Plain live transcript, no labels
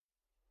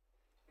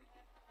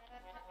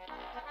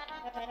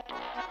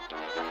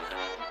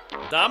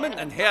Damen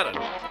and Herren,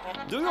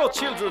 do your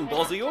children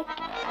bother you?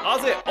 Are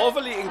they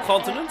overly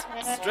incontinent,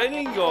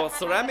 straining your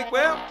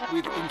ceramicware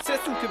with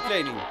incessant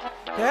complaining?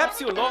 Perhaps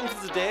you long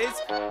for the days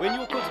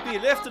when you could be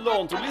left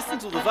alone to listen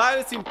to the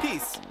violence in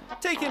peace,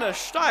 take in a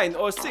stein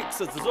or six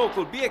at the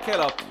local beer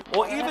keller,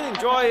 or even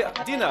enjoy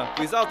dinner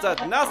without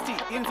that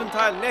nasty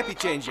infantile nappy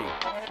changing.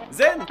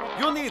 Then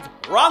you need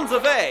Run the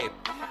Way.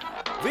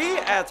 We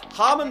at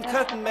Harman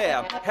Curtin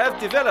Mayer have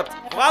developed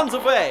Run the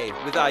Way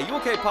with our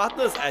UK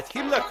partners at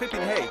Himmler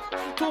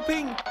Krippenhague to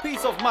bring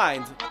peace of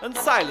mind and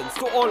silence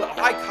to all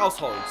Reich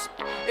households.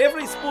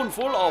 Every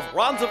spoonful of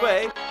Run the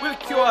Way will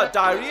cure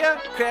diarrhea,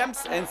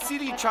 cramps and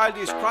silly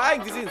childish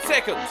crying within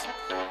seconds.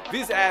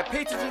 With our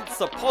patented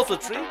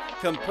suppository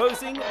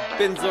composing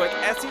benzoic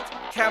acid,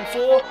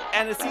 camphor,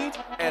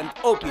 aniseed and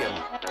opium.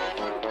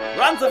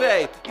 Run the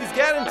Way is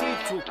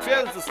guaranteed to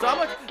clear the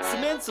stomach,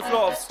 cement the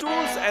floor of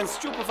stools and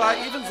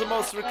stupefy even the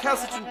most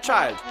recalcitrant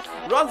child.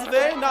 Run the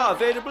Way now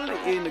available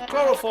in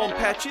chloroform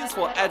patches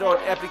for adult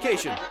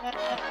application.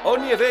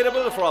 Only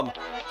available from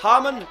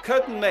Harman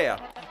Curtin Mayer,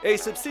 a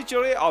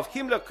subsidiary of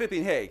Himmler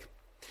Krippenhague.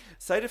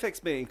 Side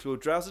effects may include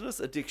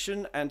drowsiness,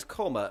 addiction, and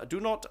coma. Do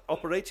not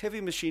operate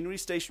heavy machinery,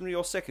 stationery,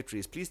 or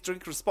secretaries. Please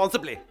drink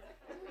responsibly.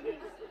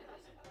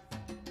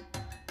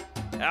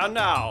 And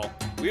now,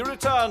 we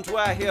return to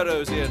our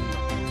heroes in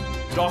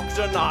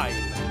Dr. Nein.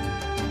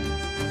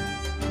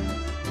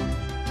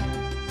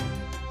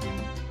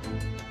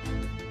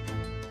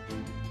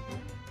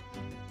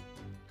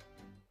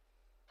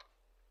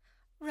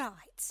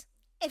 Right.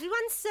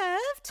 Everyone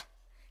served?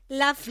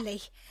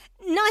 Lovely.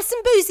 Nice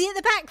and boozy at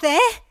the back there?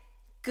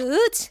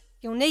 Good.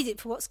 You'll need it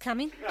for what's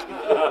coming.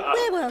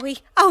 Where were we?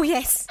 Oh,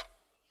 yes.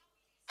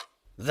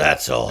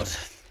 That's odd.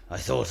 I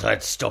thought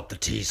I'd stopped the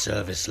tea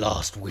service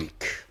last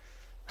week.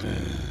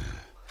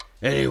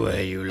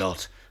 Anyway, you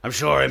lot, I'm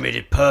sure I made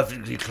it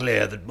perfectly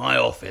clear that my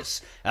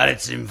office and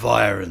its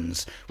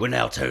environs were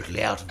now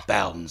totally out of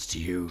bounds to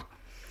you.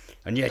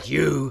 And yet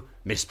you,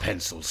 Miss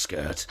Pencil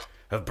Skirt,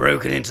 have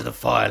broken into the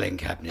filing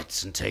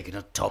cabinets and taken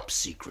a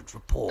top-secret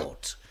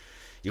report.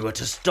 You are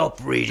to stop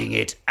reading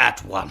it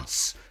at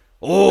once.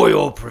 All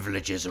your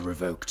privileges are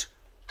revoked.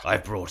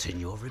 I've brought in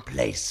your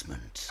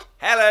replacement.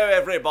 Hello,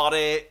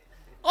 everybody.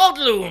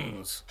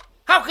 Oddloons!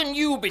 How can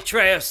you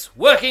betray us,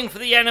 working for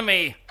the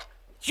enemy?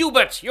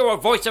 Hubert, you're a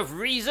voice of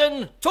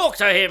reason. Talk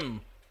to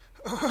him.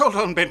 Hold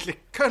on, Bentley.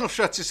 Colonel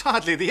Schurtz is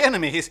hardly the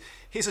enemy.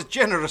 He's a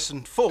generous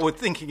and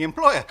forward-thinking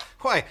employer.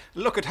 Why,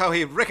 look at how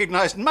he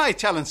recognised my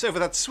talents over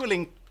that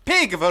swilling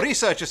pig of a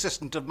research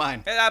assistant of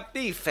mine.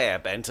 Be fair,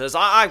 Benters.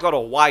 I've got a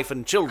wife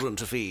and children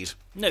to feed.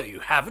 No, you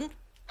haven't.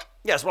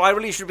 Yes, well, I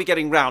really should be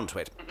getting round to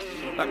it.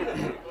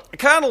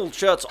 Colonel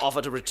Schurtz's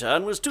offer to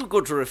return was too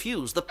good to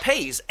refuse. The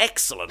pay's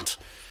excellent.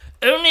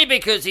 Only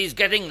because he's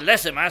getting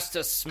Lessimas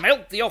to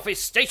smelt the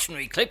office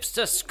stationery clips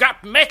to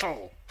scrap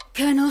metal.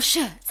 Colonel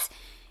Schurtz,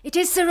 it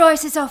is Sir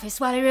Royce's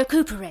office while he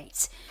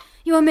recuperates.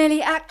 You are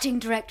merely acting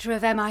director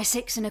of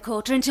MI6 in a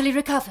quarter until he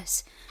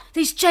recovers.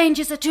 These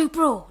changes are too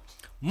broad.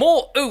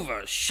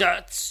 Moreover,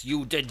 Schurtz,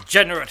 you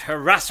degenerate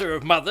harasser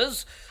of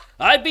mothers,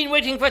 I've been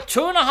waiting for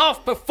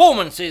 2.5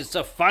 performances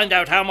to find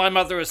out how my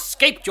mother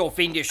escaped your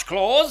fiendish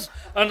claws,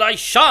 and I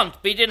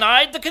shan't be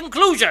denied the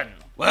conclusion.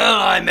 Well,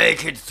 I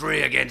make it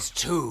 3 against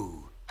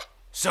 2.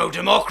 So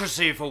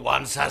democracy for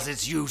once has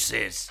its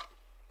uses.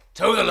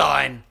 Toe the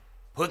line,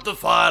 put the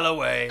file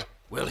away,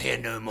 we'll hear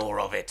no more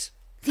of it.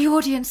 The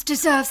audience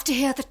deserves to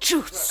hear the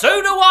truth.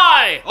 So do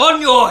I!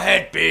 On your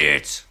head be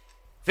it!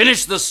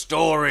 Finish the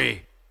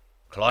story.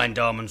 Klein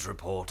Darman's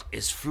report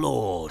is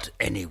flawed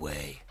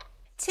anyway.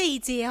 Tea,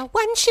 dear.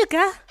 1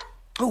 sugar.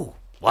 Oh,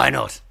 why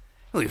not?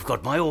 Oh, you've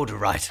got my order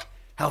right.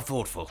 How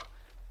thoughtful.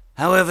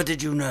 However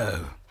did you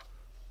know?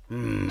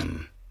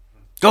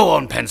 Go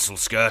on, Pencil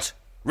Skirt.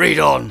 Read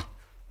on.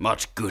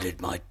 Much good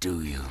it might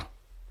do you.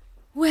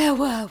 Where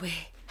were we?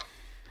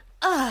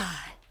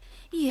 Ah,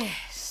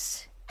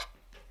 yes.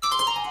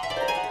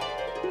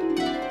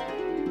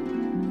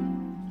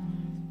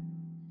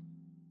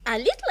 A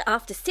little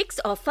after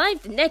 6 or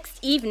 5 the next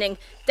evening,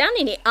 down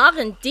in the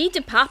R&D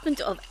department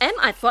of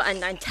MI4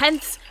 and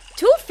 9/10,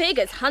 2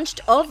 figures hunched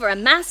over a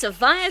mass of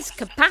wires,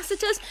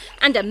 capacitors,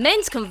 and a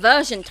mains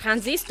conversion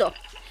transistor.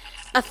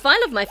 A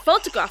file of my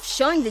photograph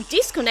showing the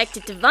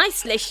disconnected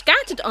device lay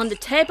scattered on the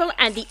table,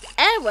 and the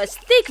air was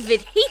thick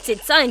with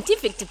heated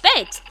scientific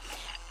debate.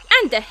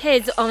 And the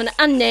heads of an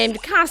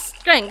unnamed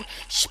cast-strength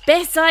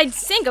Speyside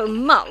single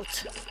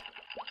malt.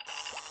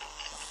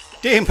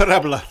 Dame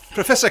Parabola,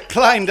 Professor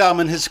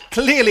Kleindarman has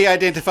clearly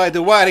identified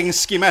the wiring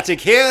schematic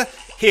here,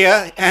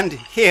 here, and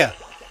here.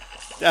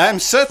 I'm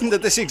certain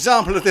that this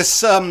example of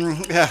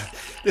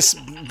this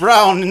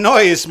brown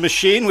noise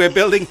machine we're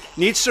building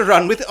needs to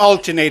run with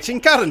alternating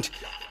current.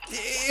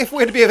 If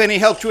we're to be of any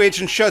help to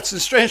Agent Schurtz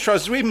and Strange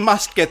Trousers, we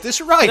must get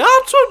this right.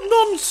 Utter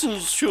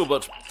nonsense,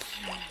 Hubert.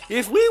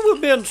 If we were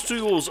meant to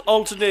use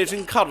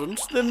alternating current,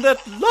 then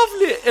that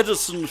lovely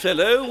Edison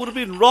fellow would have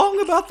been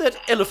wrong about that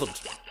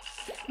elephant.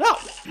 Now,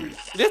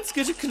 let's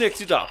get it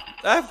connected up.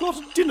 I've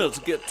got dinner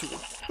to get to.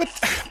 But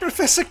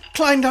Professor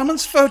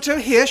Kleindamann's photo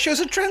here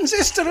shows a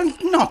transistor and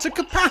not a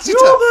capacitor.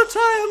 Hubert,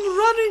 I am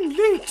running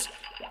late.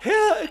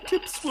 Herr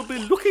Eclipse will be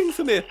looking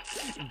for me.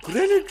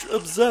 Greenwich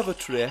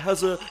Observatory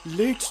has a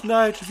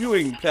late-night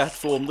viewing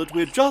platform that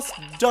we're just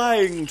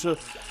dying to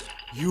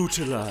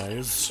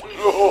utilize.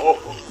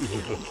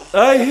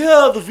 I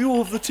hear the view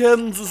of the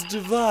Thames is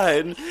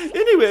divine.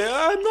 Anyway,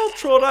 I'm not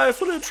sure I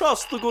fully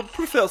trust the good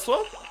professor.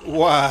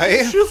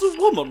 Why? She's a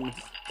woman.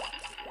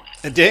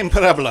 Dame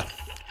Parabola,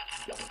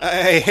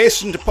 I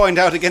hasten to point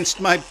out against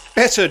my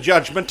better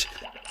judgment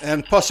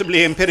and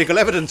possibly empirical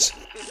evidence.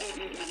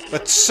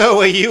 But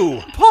so are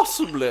you.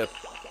 Possibly.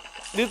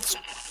 It's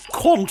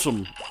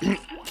quantum.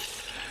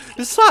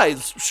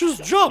 Besides, she's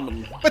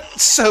German. But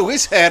so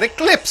is Herr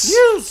Eclipse.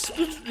 Yes,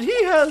 but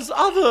he has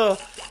other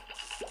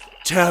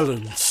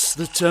talents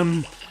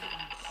that,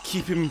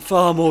 keep him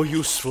far more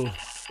useful.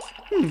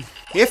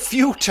 If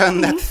you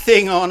turn that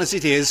thing on as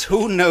it is,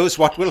 who knows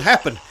what will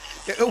happen?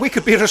 We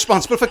could be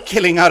responsible for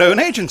killing our own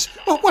agents.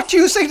 Well, what do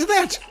you say to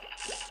that?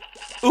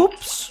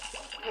 Oops.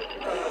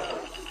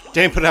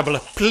 Dame Parabola,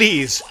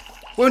 please,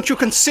 won't you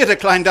consider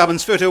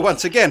Kleindamann's photo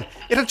once again?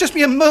 It'll just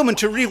be a moment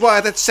to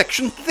rewire that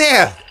section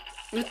there.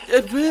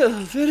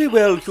 Very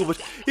well,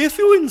 Hubert. If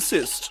you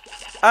insist,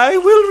 I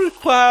will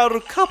require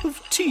a cup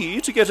of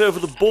tea to get over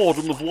the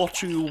boredom of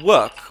watching you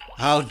work.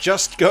 I'll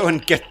just go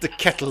and get the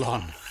kettle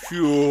on.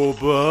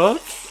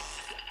 Hubert?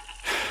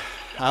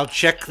 I'll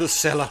check the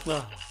cellar.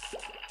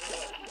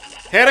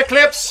 Herr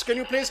Eclipse, can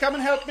you please come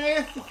and help me?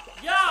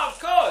 Yeah, of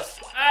course.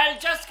 I'll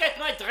just get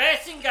my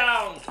dressing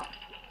gown.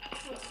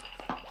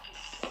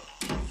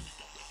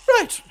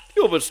 Right,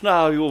 Hubert,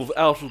 now you're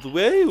out of the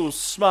way, you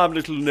smart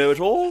little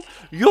know-it-all.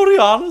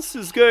 Urianus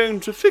is going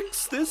to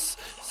fix this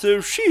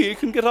so she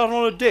can get out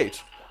on a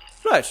date.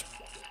 Right,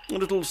 a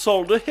little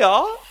solder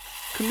here.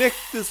 Connect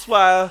this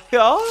wire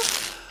here.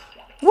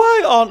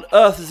 Why on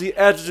earth is he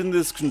added in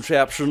this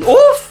contraption?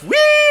 Off!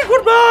 Whee!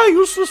 Goodbye,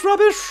 useless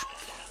rubbish!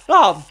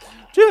 Ah,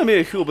 dear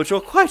me, Hubert,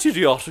 you're quite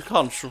idiotic,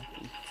 aren't you?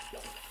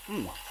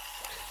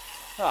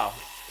 Now,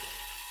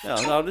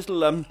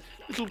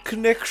 little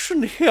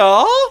connection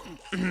here.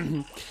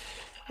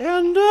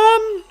 And,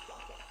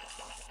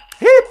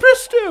 hey,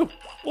 presto!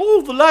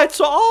 All the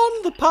lights are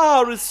on, the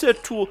power is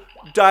set to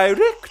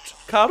direct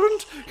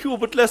current.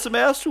 Hubert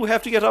Lessemas, you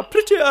have to get up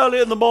pretty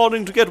early in the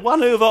morning to get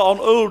one over on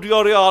old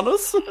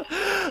Urianus.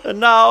 And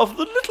now for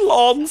the little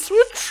on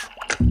switch.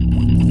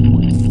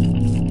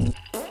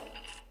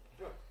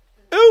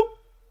 Oh!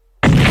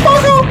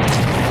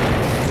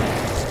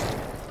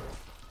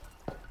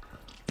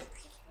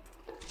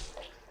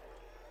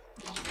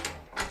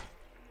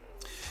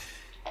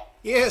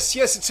 Yes,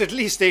 it's at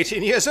least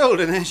 18 years old,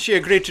 and she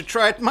agreed to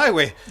try it my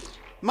way.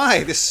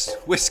 This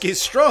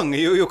whiskey's strong.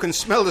 You can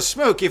smell the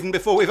smoke even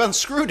before we've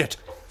unscrewed it.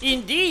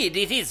 Indeed,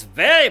 it is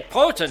very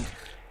potent.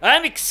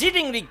 I'm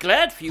exceedingly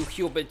glad for you,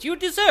 Hubert. You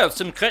deserve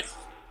some credit.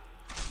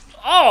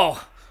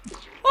 Oh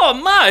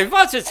my,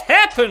 what has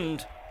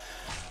happened?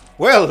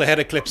 Well, Herr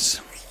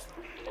Eclipse,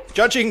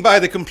 judging by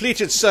the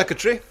completed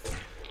circuitry,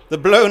 the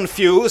blown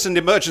fuse and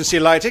emergency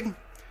lighting,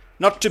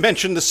 not to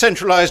mention the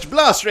centralized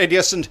blast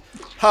radius and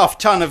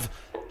half-ton of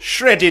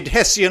shredded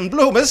Hessian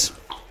bloomers.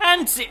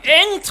 And the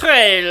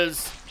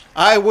entrails.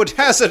 I would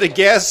hazard a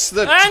guess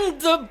that...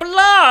 And the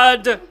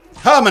blood.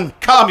 Herman,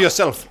 calm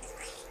yourself.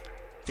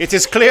 It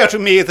is clear to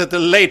me that the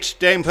late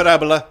Dame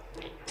Parabola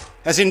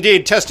has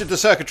indeed tested the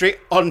circuitry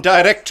on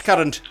direct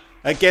current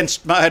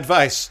against my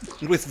advice,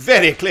 and with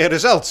very clear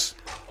results.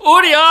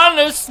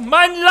 Urianus,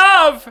 my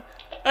love,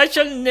 I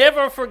shall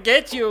never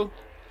forget you.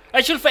 I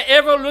shall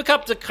forever look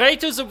up the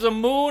craters of the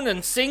moon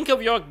and think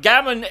of your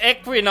gammon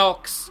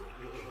equinox.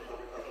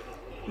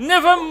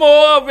 Never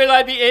more will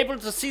I be able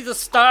to see the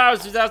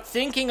stars without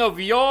thinking of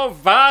your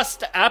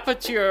vast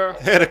aperture.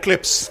 Herr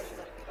Eclipse,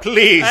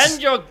 please.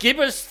 And your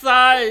gibbous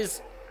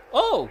thighs.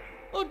 Oh,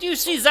 do you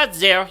see that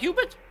there,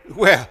 Hubert?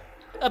 Where?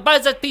 By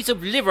that piece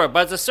of liver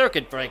by the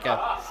circuit breaker.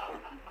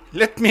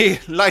 Let me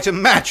light a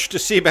match to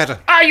see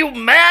better. Are you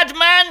mad,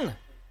 man?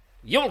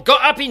 You'll go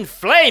up in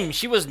flames.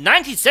 She was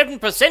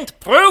 97%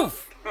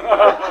 proof.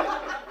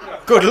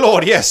 Good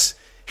Lord, yes.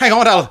 Hang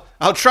on,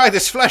 I'll try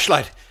this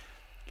flashlight.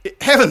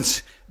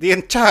 Heavens, the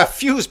entire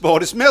fuse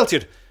board is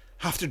melted.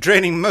 After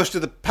draining most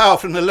of the power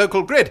from the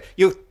local grid.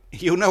 You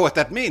know what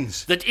that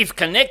means. That if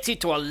connected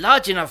to a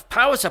large enough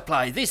power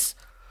supply, this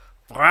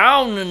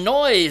brown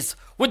noise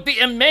would be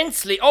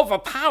immensely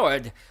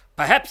overpowered,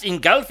 perhaps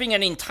engulfing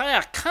an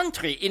entire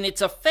country in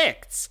its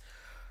effects.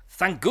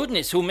 Thank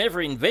goodness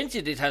whomever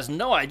invented it has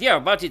no idea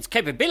about its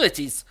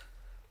capabilities.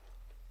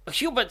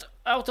 Hubert,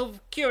 out of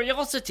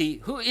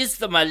curiosity, who is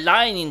the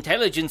malign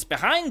intelligence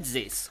behind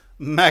this?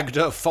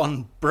 Magda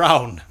von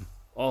Braun.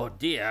 Oh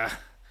dear.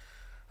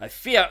 I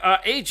fear our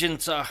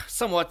agents are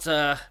somewhat,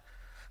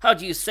 how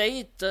do you say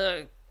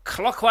it,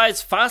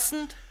 clockwise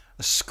fastened?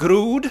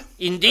 Screwed?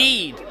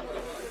 Indeed.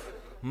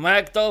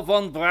 Magda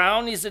von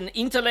Braun is an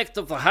intellect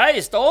of the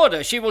highest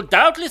order. She will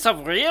doubtless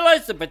have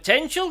realized the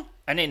potential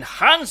and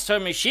enhanced her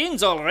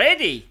machines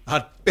already.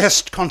 I'd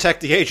best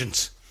contact the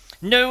agents.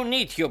 No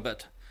need,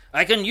 Hubert.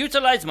 I can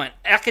utilize my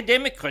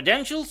academic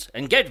credentials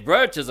and get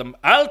word to them.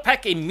 I'll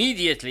pack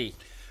immediately.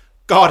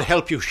 God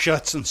help you,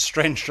 shirts and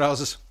strange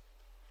trousers.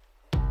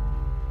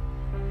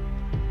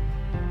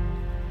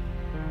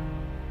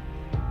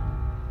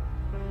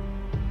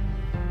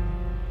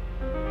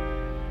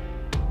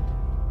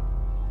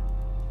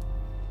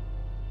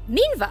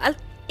 Meanwhile,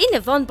 in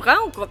the Von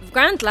Braun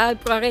Grand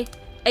Library,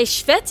 a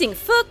schwätzing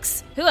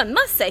fuchs, who I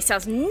must say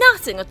sounds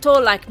nothing at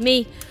all like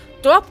me,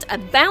 dropped a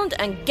bound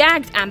and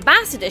gagged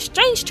Ambassador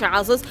Strange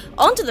Trousers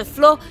onto the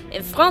floor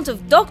in front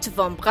of Dr.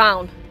 Von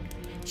Braun.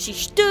 She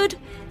stood,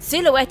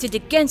 silhouetted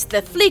against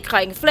the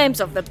flickering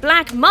flames of the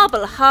black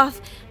marble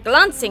hearth,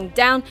 glancing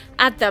down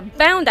at the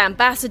bound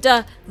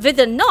ambassador with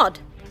a nod,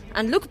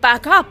 and looked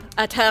back up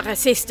at her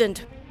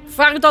assistant.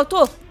 Frau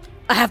Doctor,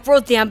 I have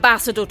brought the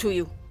ambassador to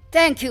you.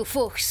 Thank you,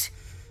 Fuchs.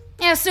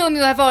 I assume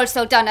you have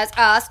also done as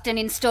asked and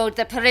installed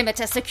the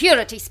perimeter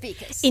security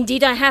speakers.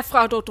 Indeed I have,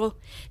 Frau Doctor.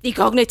 The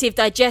cognitive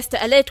digester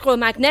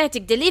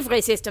electromagnetic delivery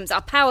systems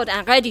are powered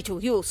and ready to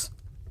use.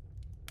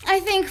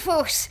 I think,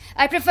 Fuchs,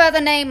 I prefer the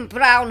name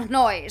Brown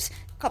Noise.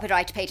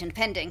 Copyright patent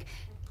pending.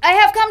 I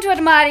have come to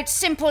admire its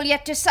simple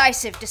yet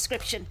decisive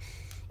description.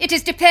 It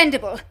is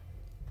dependable.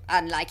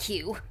 Unlike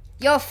you,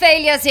 your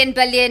failures in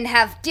Berlin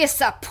have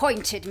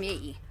disappointed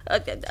me. I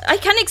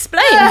can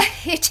explain.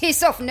 It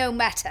is of no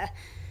matter.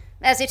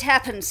 As it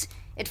happens,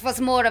 it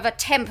was more of a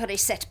temporary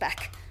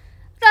setback.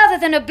 Rather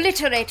than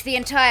obliterate the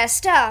entire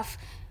staff,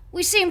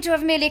 we seem to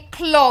have merely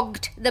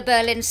clogged the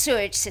Berlin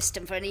sewage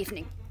system for an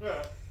evening.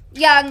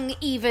 Young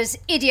Eva's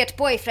idiot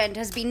boyfriend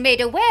has been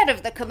made aware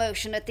of the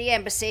commotion at the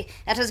embassy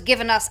and has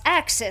given us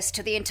access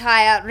to the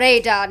entire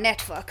radar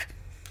network.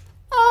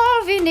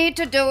 All we need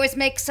to do is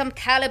make some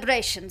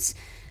calibrations,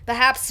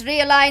 perhaps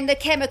realign the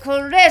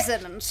chemical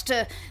resonance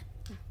to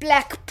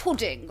black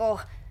pudding,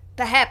 or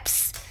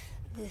perhaps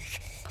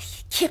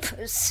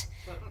kippers.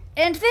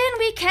 And then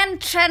we can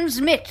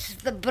transmit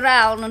the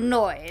brown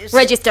noise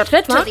Registered to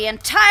trademark. the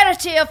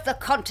entirety of the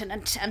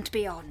continent and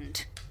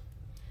beyond.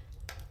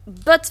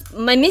 But,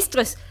 my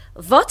mistress,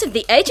 what of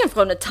the agent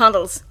from the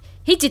tunnels?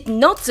 He did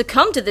not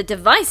succumb to the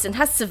device and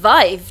has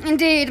survived.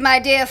 Indeed, my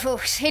dear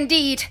Fuchs,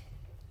 indeed.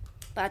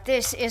 But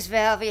this is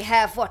where we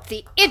have what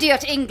the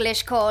idiot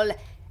English call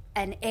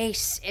an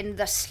ace in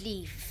the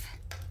sleeve.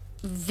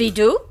 We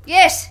do?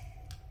 Yes.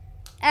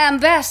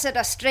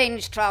 Ambassador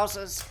Strange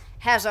Trousers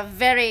has a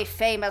very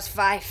famous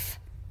wife.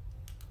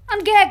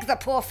 Ungag the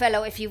poor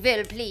fellow, if you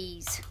will,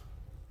 please.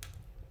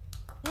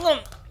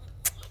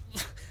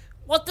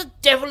 What the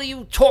devil are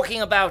you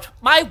talking about?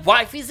 My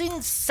wife is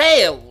in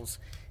sales.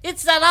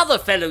 It's that other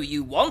fellow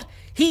you want.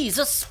 He's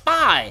a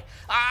spy.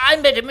 I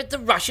met him at the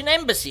Russian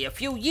embassy a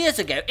few years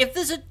ago. If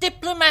there's a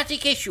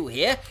diplomatic issue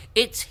here,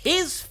 it's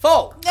his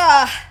fault.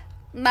 Ah,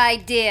 my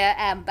dear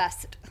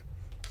ambassador.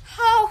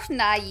 How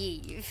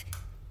naive.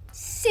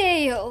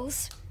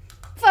 Sales.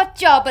 What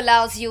job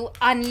allows you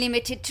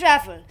unlimited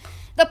travel?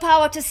 The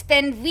power to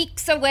spend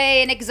weeks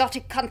away in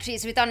exotic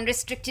countries with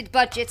unrestricted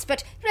budgets,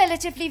 but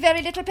relatively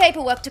very little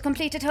paperwork to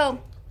complete at home.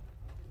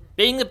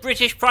 Being the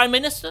British Prime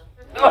Minister?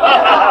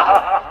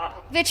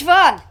 Which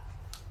one?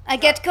 I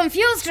get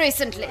confused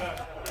recently.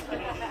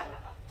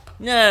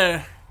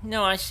 No,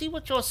 I see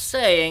what you're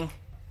saying.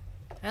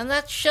 And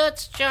that shirt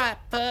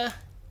strap,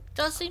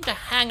 does seem to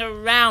hang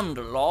around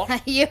a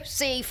lot. You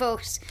see,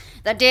 folks,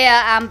 the dear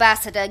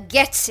ambassador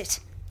gets it.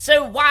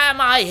 So why am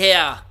I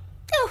here?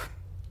 Oh,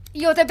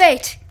 you're the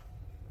bait.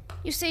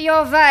 You see,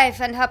 your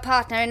wife and her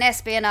partner in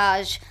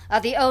espionage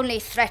are the only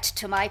threat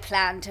to my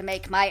plan to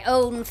make my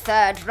own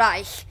Third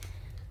Reich.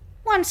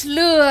 Once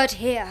lured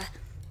here,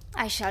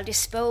 I shall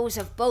dispose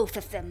of both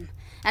of them,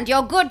 and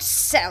your good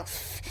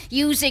self,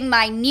 using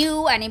my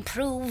new and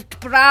improved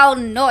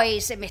brown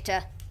noise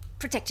emitter,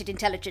 protected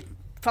intelligent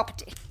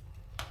property.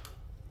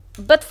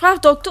 But, Frau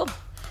Doctor,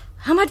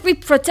 how might we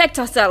protect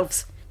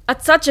ourselves?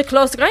 At such a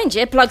close range,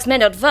 earplugs may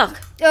not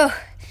work. Oh,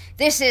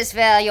 this is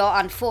where your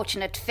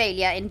unfortunate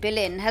failure in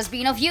Berlin has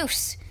been of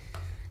use.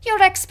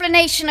 Your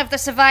explanation of the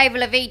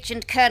survival of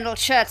Agent Colonel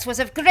Schurz was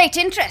of great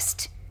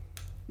interest.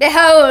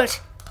 Behold,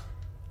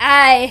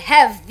 I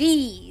have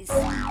these.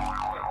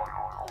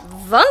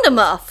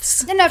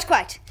 Wundermuffs. Not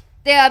quite.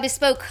 They are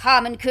bespoke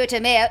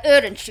Harmenköter Meyer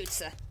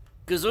Ohrenschützer.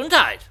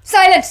 Gesundheit.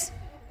 Silence!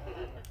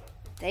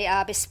 They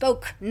are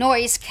bespoke,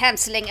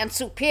 noise-cancelling and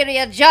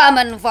superior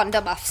German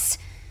Wundermuffs,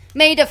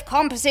 made of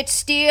composite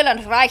steel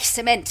and Reich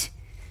cement.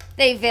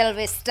 They will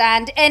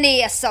withstand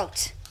any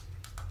assault.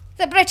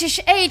 The British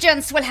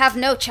agents will have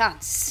no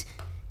chance.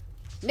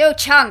 No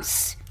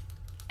chance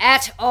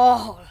at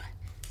all.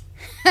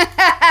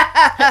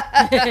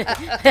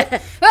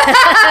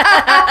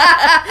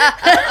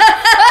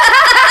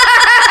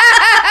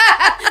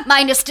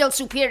 Mine is still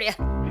superior.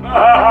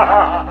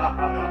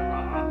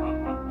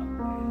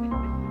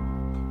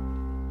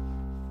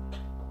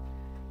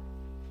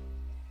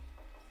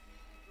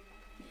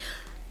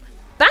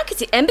 Back at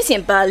the embassy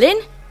in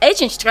Berlin,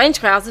 Agent Strange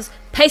Trousers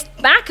paced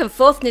back and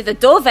forth near the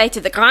doorway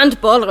to the Grand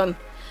Ballroom.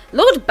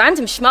 Lord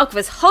Bantam Schmuck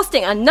was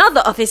hosting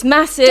another of his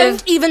massive...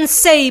 Don't even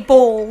say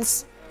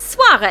balls.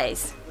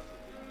 soirees.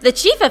 The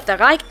chief of the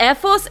Reich Air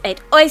Force ate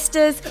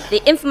oysters,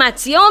 the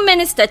Information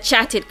Minister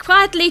chatted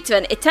quietly to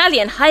an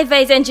Italian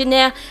highways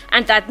engineer,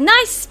 and that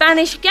nice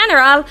Spanish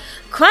general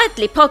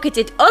quietly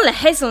pocketed all the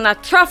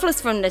hazelnut truffles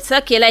from the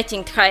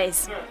circulating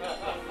trays.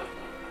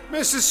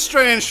 Mrs.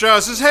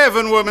 Strangetrousers,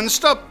 heaven, woman,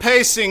 stop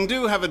pacing.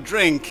 Do have a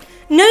drink.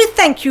 No,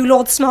 thank you,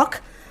 Lord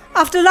Smock.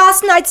 After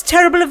last night's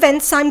terrible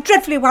events, I'm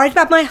dreadfully worried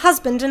about my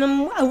husband and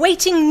am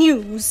awaiting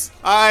news.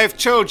 I've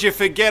told you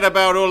forget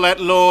about all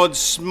that Lord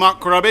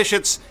Smock rubbish.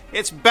 It's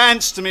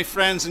bants to me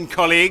friends and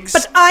colleagues.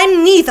 But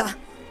I'm neither.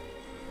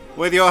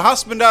 With your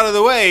husband out of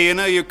the way, you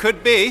know you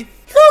could be.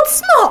 Lord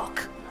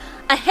Smock!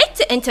 I hate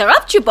to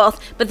interrupt you both,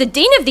 but the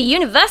Dean of the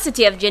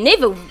University of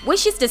Geneva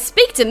wishes to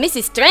speak to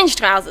Mrs.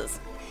 Strangetrousers.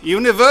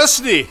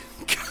 University?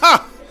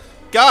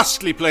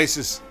 Ghastly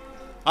places.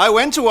 I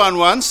went to one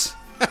once.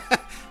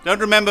 Don't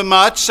remember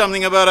much.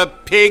 Something about a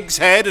pig's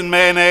head and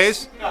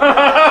mayonnaise.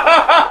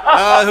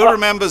 Who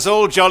remembers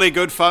all jolly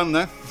good fun,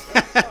 though?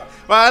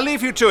 Well, I'll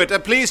leave you to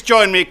it. Please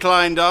join me,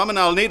 Klein Damen.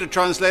 I'll need a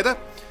translator.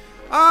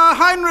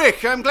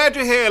 Heinrich, I'm glad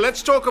you're here.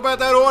 Let's talk about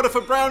that order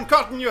for brown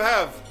cotton you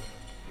have.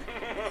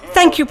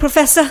 Thank you,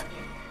 Professor.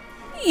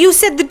 You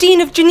said the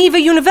Dean of Geneva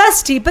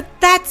University, but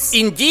that's...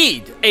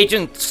 Indeed,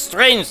 Agent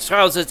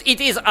Strangetrousers, it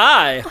is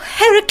I.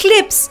 Herr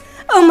Eclipse!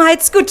 Oh my,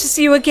 it's good to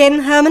see you again,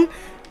 Herman.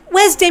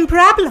 Where's Dame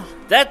Parabola?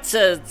 That's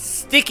a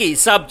sticky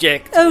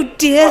subject. Oh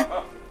dear.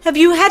 Have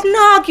you had an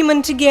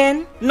argument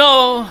again?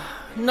 No,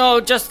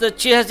 just that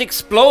she has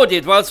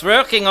exploded whilst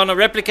working on a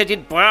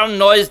replicated brown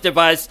noise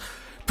device.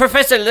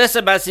 Professor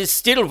Lessemas is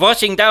still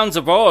washing down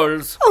the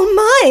walls. Oh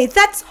my,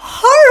 that's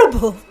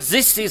horrible.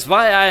 This is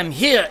why I am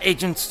here,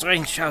 Agent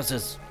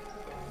Strangetrousers.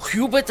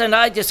 Hubert and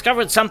I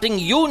discovered something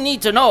you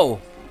need to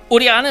know.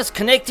 Urianus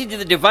connected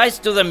the device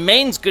to the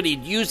mains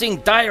grid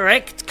using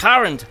direct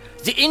current.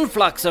 The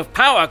influx of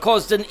power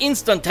caused an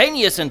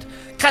instantaneous and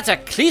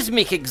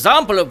cataclysmic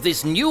example of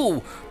this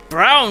new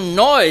brown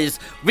noise.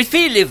 We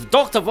feel if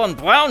Dr. von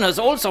Braun has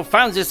also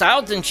found this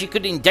out, then she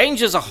could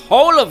endanger the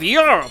whole of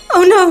Europe.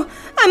 Oh no,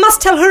 I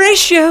must tell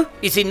Horatio.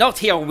 Is he not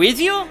here with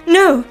you?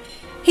 No,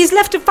 he's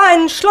left to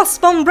find Schloss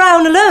von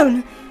Braun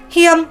alone.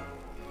 He,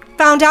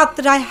 found out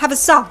that I have a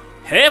son.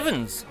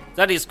 Heavens,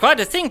 that is quite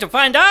a thing to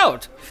find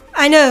out.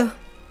 I know.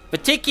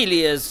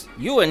 Particularly as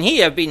you and he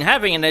have been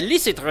having an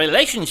illicit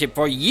relationship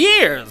for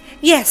years.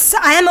 Yes,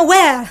 I am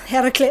aware,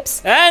 Herr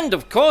Eclipse. And,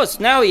 of course,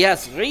 now he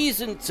has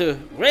reason to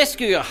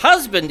rescue your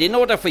husband in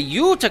order for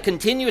you to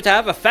continue to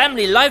have a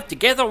family life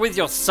together with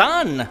your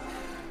son,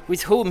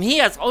 with whom he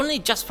has only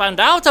just found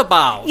out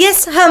about.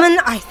 Yes, Herman,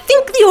 I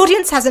think the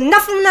audience has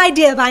enough of an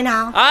idea by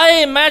now.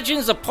 I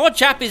imagine the poor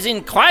chap is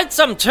in quite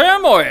some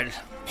turmoil.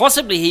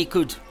 Possibly he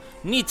could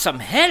need some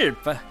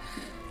help.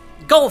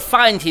 Go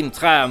find him,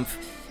 Triumph.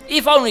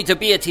 If only to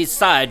be at his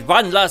side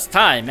one last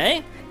time,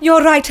 eh?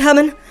 You're right,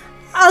 Herman.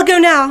 I'll go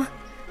now.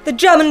 The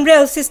German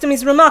rail system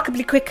is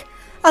remarkably quick.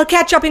 I'll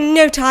catch up in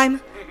no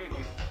time.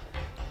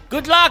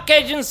 Good luck,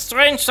 Agent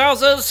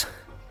Strangetrousers.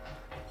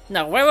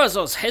 Now, where are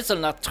those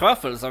hazelnut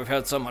truffles I've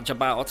heard so much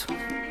about?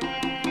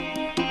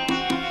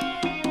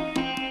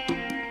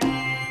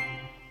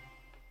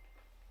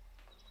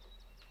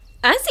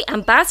 As the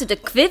ambassador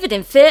quivered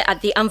in fear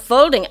at the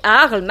unfolding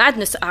aural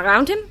madness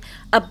around him,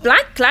 a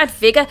black-clad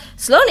figure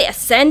slowly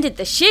ascended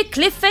the sheer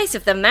cliff face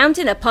of the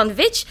mountain upon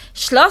which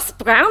Schloss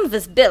Braun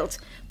was built,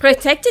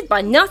 protected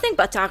by nothing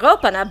but a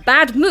rope and a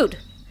bad mood.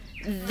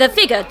 The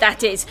figure,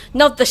 that is,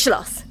 not the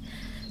Schloss.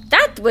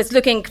 That was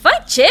looking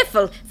quite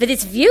cheerful with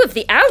its view of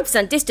the Alps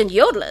and distant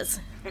yodelers.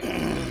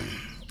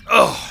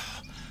 Oh,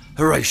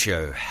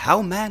 Horatio,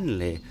 how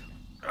manly.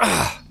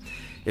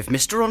 If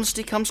Mr.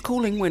 Honesty comes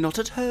calling, we're not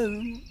at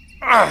home.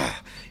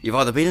 You've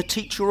either been a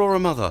teacher or a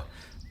mother.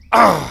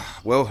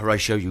 Well,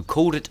 Horatio, you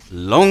called it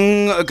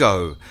long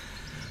ago.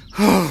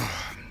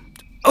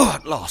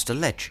 At last, a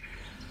ledge.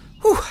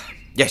 Whew.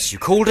 Yes, you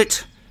called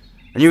it,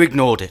 and you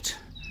ignored it.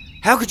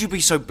 How could you be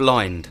so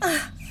blind?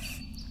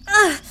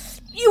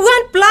 You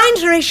weren't blind,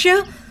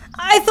 Horatio.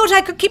 I thought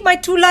I could keep my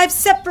two lives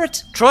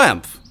separate.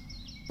 Triumph,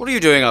 what are you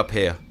doing up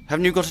here?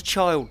 Haven't you got a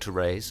child to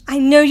raise? I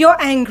know you're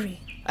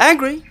angry.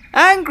 Angry?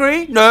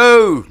 Angry?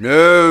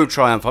 No,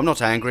 Triumph, I'm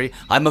not angry.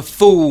 I'm a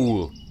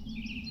fool.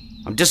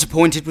 I'm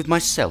disappointed with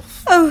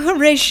myself. Oh,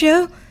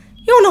 Horatio,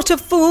 you're not a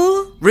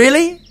fool.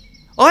 Really?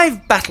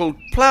 I've battled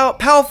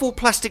powerful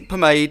plastic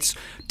pomades,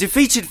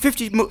 defeated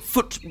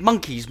 50-foot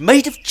monkeys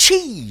made of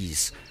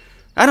cheese,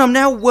 and I'm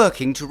now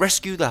working to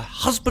rescue the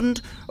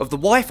husband of the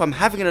wife I'm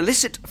having an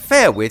illicit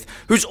affair with,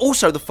 who's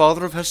also the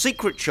father of her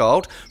secret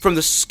child, from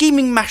the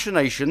scheming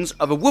machinations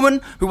of a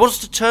woman who wants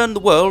to turn the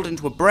world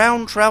into a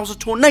brown trouser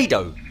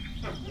tornado.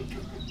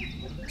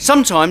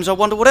 Sometimes I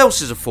wonder what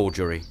else is a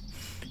forgery.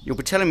 You'll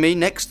be telling me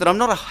next that I'm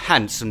not a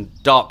handsome,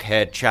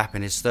 dark-haired chap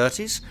in his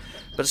 30s,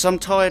 but some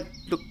tired,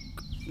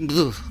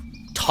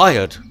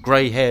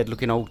 grey-haired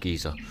looking old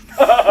geezer.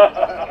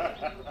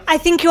 I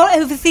think you're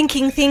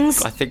overthinking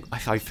things. I think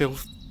I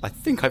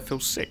feel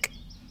sick.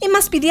 It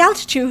must be the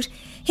altitude.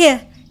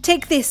 Here,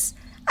 take this.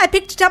 I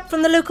picked it up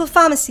from the local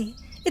pharmacy.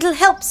 It'll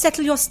help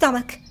settle your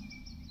stomach.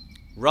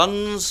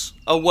 runs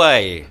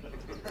away.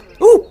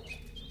 Ooh,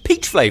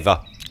 peach flavour.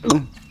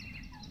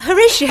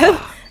 Horatio,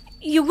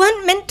 you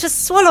weren't meant to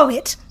swallow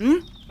it.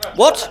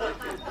 What?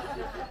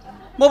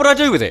 What would I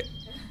do with it?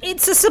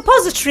 It's a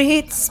suppository.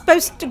 It's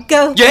supposed to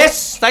go.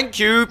 Yes, thank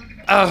you.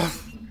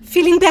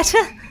 Feeling better?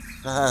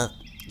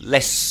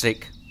 Less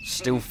sick,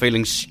 still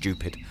feeling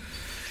stupid.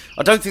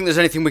 I don't think there's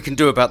anything we can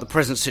do about the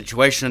present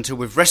situation until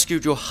we've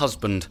rescued your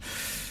husband.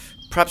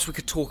 Perhaps we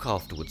could talk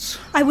afterwards.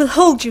 I will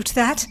hold you to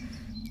that.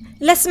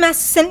 Les Mas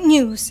sent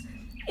news.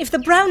 If the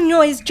brown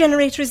noise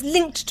generator is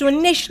linked to a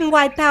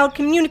nationwide powered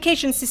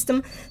communication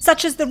system,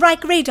 such as the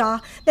Reich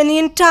radar, then the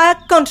entire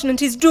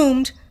continent is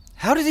doomed.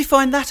 How did he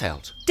find that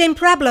out? Dame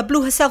Parabola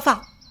blew herself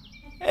up.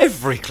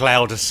 Every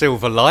cloud a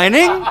silver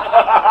lining.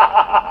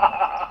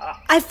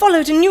 I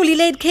followed a newly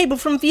laid cable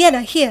from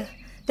Vienna here.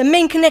 The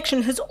main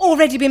connection has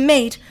already been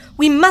made.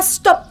 We must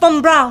stop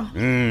Von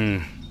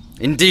Braun.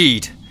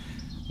 Indeed.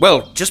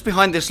 Well, just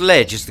behind this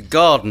ledge is the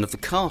garden of the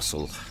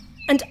castle.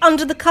 And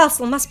under the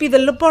castle must be the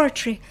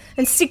laboratory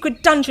and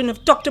secret dungeon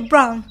of Dr.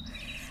 Brown.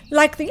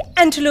 Like the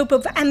antelope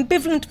of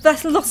ambivalent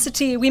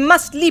velocity, we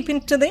must leap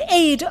into the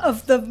aid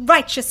of the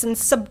righteous and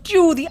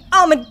subdue the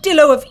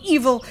armadillo of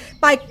evil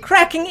by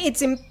cracking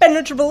its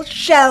impenetrable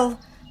shell.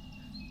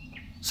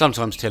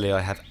 Sometimes, Tilly,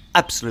 I have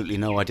absolutely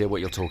no idea what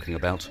you're talking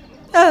about.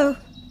 Oh.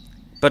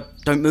 But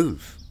don't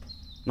move.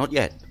 Not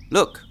yet.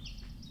 Look.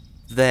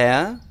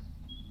 There.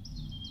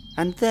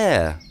 And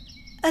there.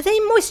 Are they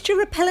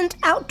moisture-repellent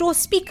outdoor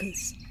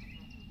speakers?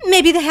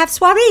 Maybe they have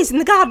soirees in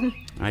the garden.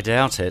 I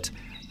doubt it.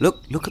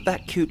 Look at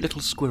that cute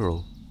little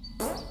squirrel.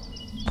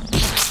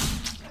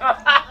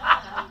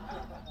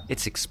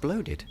 It's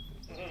exploded.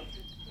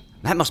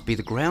 That must be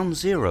the ground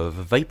zero of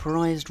a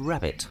vaporized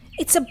rabbit.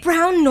 It's a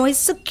brown noise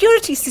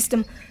security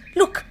system.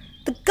 Look,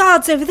 the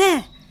guards over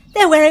there.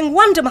 They're wearing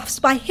wonder muffs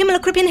by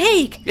Himmelkrippen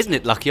Hague. Isn't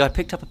it lucky I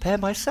picked up a pair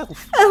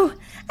myself? Oh,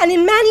 and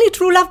in manly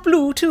true love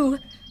blue, too.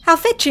 How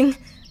fetching.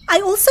 I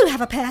also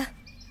have a pair.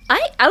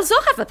 I also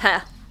have a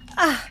pair.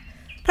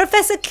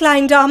 Professor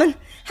Kleindarman,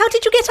 how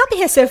did you get up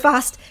here so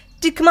fast?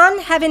 Did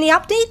Command have any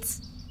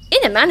updates?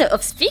 In a manner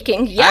of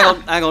speaking, yeah.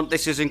 Hang on.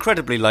 This is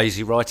incredibly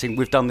lazy writing.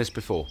 We've done this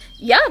before.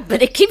 Yeah,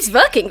 but it keeps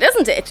working,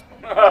 doesn't it?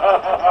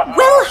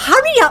 Well,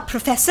 hurry up,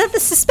 Professor. The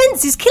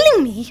suspense is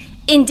killing me.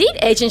 Indeed,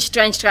 Agent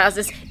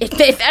Strangetrousers. It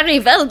may very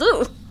well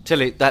do.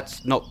 Tilly,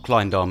 that's not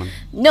Kleindarman.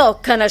 No,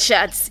 Colonel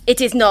Schatz,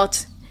 it is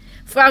not.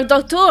 Frau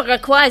Doctor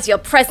requires your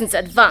presence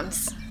at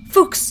once.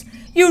 Fuchs,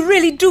 you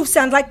really do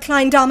sound like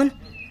Kleindarman.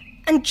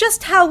 And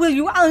just how will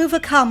you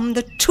overcome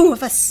the two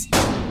of us?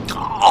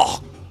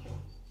 Oh!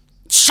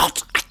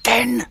 Shot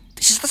again!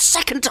 This is the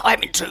second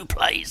time in 2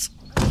 plays.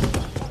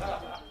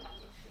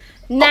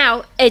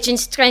 Now, Agent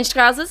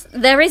Strangetrousers,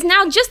 there is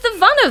now just the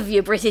one of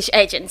you British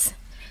agents.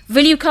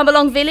 Will you come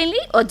along willingly,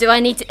 or do I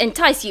need to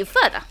entice you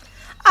further?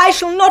 I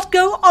shall not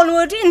go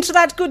onward into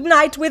that good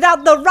night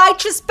without the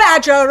righteous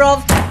badger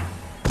of...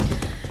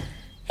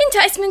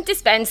 Enticement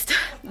dispensed.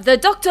 The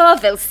doctor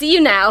will see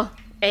you now,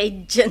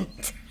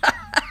 Agent.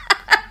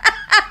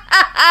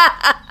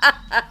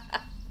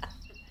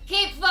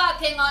 Keep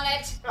working on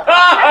it.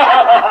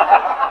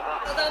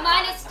 Although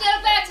mine is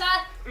still better.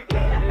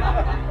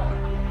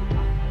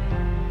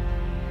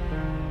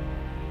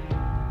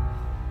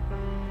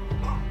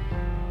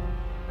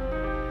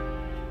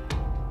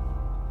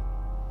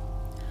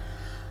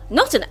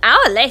 Not an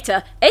hour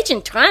later,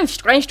 Agent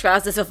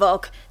Strangetrousers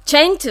awoke,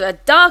 chained to a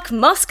dark,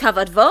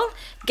 moss-covered wall,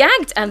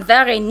 gagged and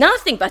wearing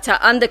nothing but her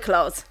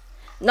underclothes.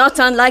 Not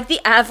unlike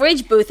the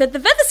average booth at the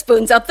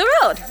Weatherspoons up the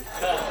road.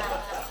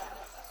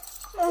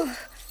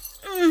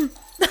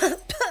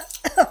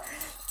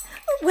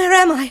 Where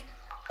am I?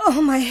 Oh,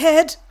 my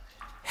head.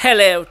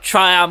 Hello,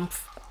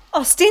 Triumph.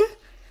 Austin?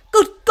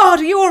 Good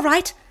God, are you all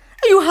right?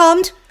 Are you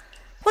harmed?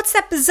 What's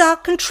that bizarre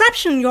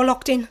contraption you're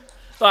locked in?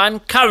 I'm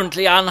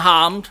currently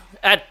unharmed,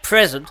 at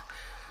present.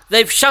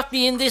 They've shut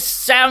me in this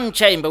sound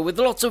chamber with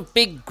lots of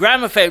big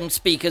gramophone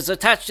speakers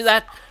attached to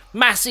that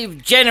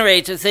massive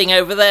generator thing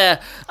over there.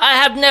 I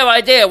have no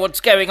idea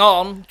what's going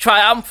on,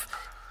 Triumph.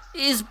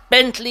 Is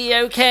Bentley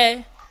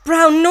okay?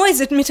 Brown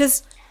noise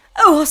emitters.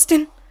 Oh,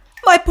 Austin,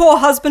 my poor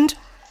husband.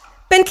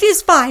 Bentley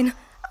is fine.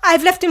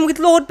 I've left him with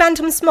Lord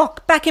Bantam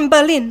Smock back in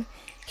Berlin.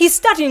 He's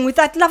studying with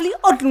that lovely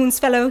Odloons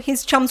fellow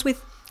he's chums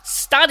with.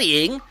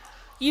 Studying?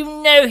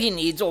 You know he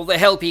needs all the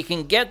help he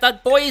can get.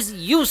 That boy is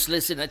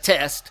useless in a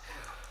test.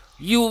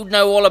 You'd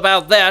know all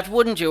about that,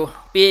 wouldn't you?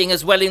 Being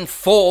as well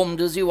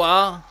informed as you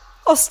are.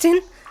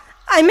 Austin,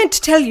 I meant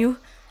to tell you.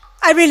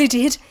 I really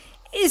did.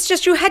 It's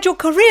just you had your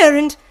career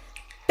and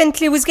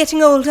Bentley was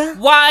getting older.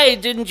 Why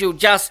didn't you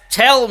just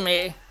tell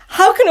me?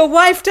 How can a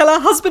wife tell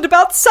her husband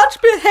about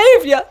such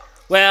behaviour?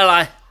 Well,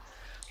 I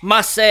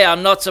must say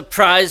I'm not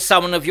surprised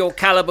someone of your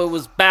calibre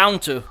was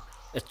bound to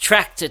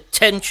attract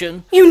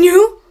attention. You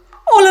knew?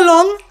 All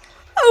along?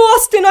 Oh,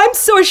 Austin, I'm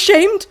so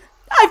ashamed.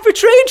 I've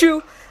betrayed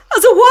you.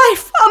 As a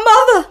wife, a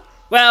mother.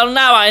 Well,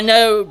 now I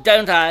know,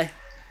 don't I?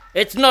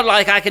 It's not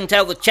like I can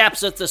tell the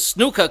chaps at the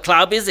snooker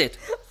club, is it?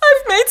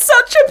 I've made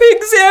such a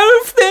big zero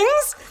of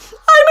things.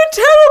 I'm a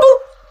terrible...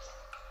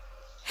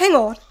 Hang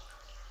on.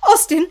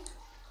 Austin,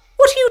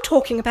 what are you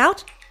talking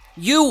about?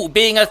 You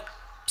being a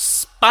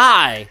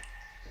spy.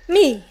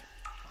 Me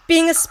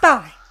being a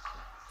spy.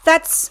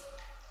 That's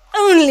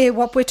only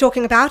what we're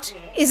talking about,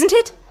 isn't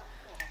it?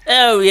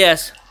 Oh,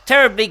 yes.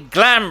 Terribly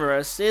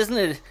glamorous, isn't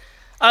it?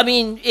 I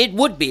mean, it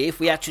would be if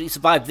we actually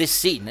survived this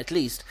scene, at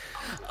least.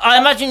 I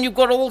imagine you've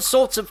got all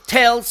sorts of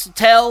tales to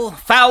tell,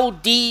 foul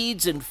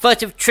deeds and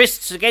furtive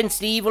trysts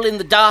against evil in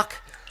the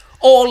dark,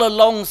 all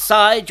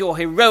alongside your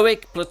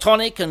heroic,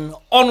 platonic and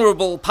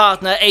honourable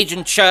partner,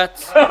 Agent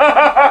Schertz.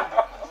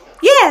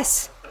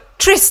 Yes,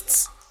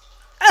 trysts.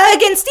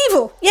 Against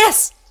evil,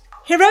 yes.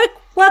 Heroic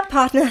work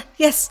partner,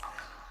 yes.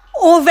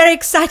 All very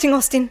exciting,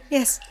 Austin,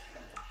 yes.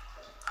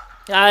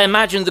 I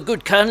imagine the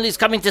good Colonel is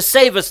coming to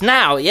save us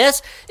now,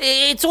 yes?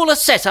 It's all a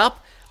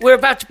set-up. We're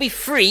about to be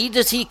freed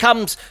as he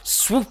comes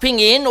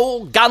swooping in,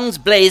 all guns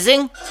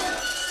blazing.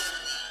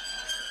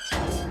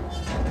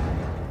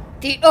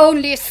 The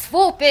only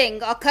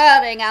swooping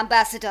occurring,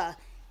 Ambassador,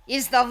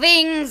 is the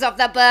wings of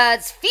the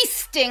birds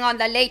feasting on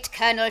the late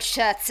Colonel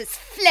Schertz's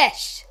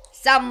flesh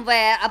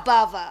somewhere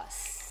above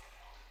us.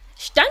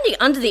 Standing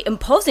under the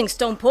imposing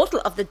stone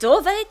portal of the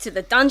doorway to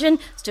the dungeon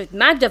stood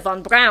Magda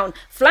von Braun,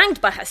 flanked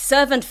by her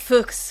servant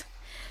Fuchs.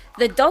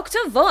 The doctor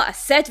wore a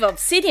set of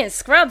obsidian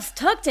scrubs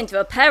tucked into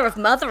a pair of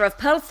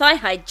mother-of-pearl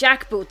thigh-high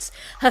jackboots.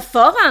 Her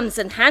forearms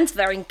and hands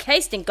were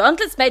encased in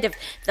gauntlets made of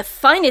the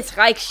finest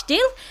Reich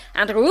steel,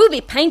 and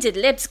ruby-painted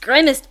lips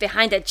grimaced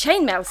behind a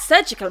chainmail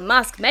surgical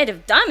mask made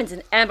of diamonds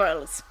and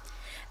emeralds.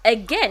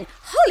 Again,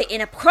 wholly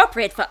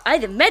inappropriate for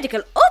either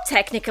medical or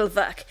technical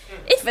work.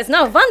 It was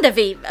no wonder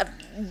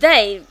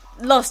they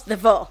lost the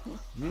war.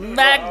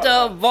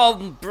 Magda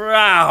von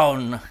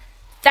Braun.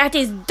 That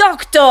is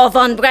Dr.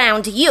 von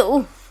Braun to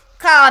you.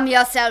 Calm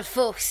yourself,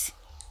 Fuchs.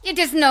 It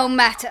is no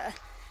matter.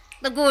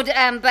 The good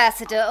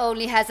ambassador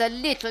only has a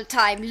little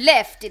time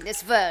left in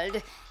this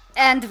world,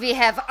 and we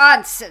have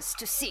answers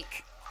to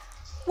seek.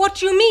 What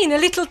do you mean, a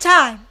little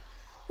time?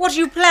 What are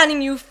you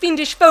planning, you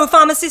fiendish faux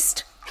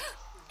pharmacist?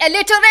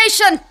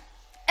 Alliteration!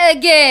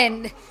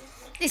 Again!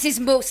 This is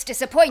most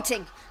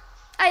disappointing.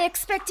 I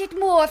expected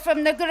more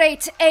from the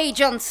great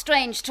Agent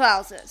Strange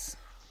Trousers.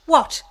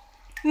 What?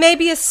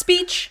 Maybe a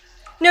speech?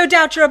 No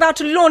doubt you're about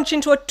to launch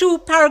into a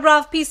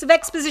 2-paragraph piece of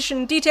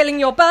exposition detailing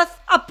your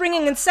birth,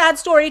 upbringing and sad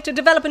story to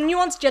develop a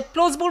nuanced yet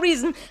plausible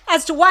reason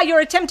as to why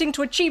you're attempting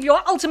to achieve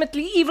your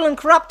ultimately evil and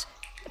corrupt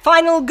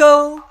final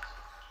goal.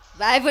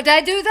 Why would I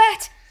do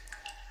that?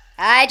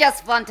 I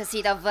just want to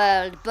see the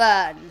world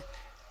burn.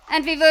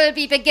 And we will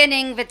be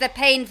beginning with the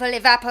painful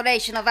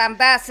evaporation of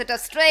Ambassador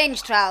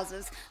Strange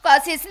Trousers,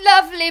 whilst his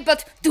lovely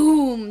but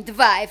doomed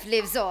wife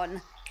lives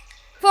on.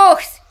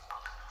 Fuchs,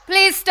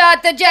 please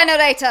start the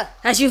generator.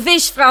 As you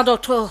wish, Frau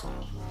Doktor.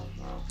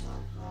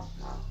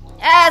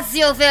 As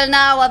you will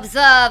now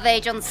observe,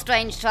 Agent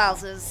Strange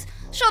Trousers,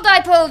 should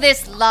I pull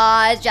this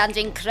large and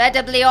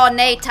incredibly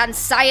ornate and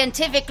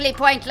scientifically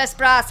pointless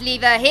brass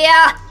lever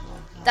here,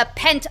 the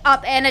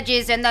pent-up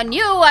energies in the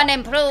new and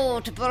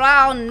improved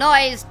brown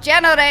noise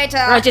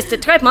generator Register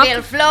trademark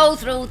will flow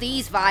through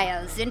these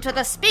wires into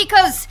the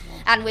speakers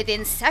and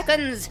within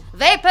seconds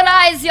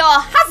vaporize your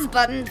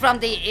husband from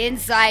the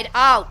inside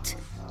out,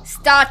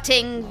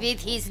 starting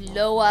with his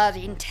lower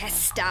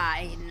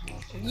intestine.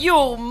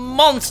 You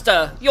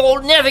monster!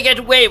 You'll never get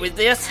away with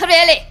this.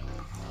 Really?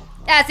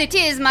 As it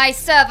is, my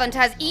servant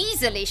has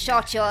easily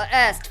shot your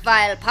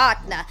erstwhile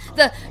partner,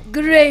 the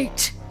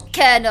great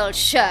Colonel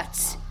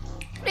Schertz.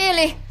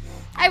 Really,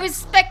 I was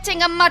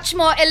expecting a much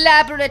more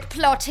elaborate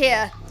plot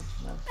here.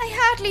 I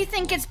hardly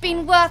think it's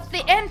been worth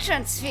the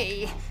entrance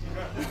fee.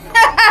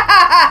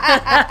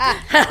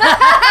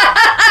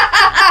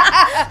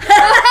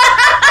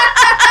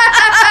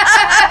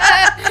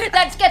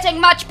 That's getting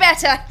much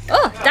better.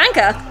 Oh,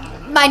 danke.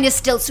 Mine is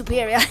still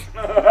superior.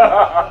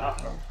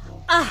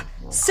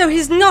 So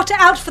he's not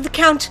out for the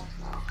count.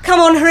 Come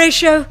on,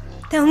 Horatio.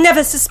 They'll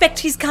never suspect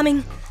he's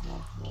coming.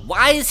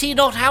 Why is he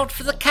not out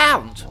for the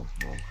count?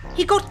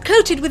 He got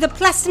coated with a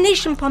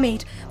plastination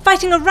pomade,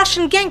 fighting a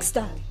Russian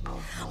gangster.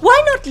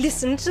 Why not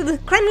listen to the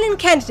Kremlin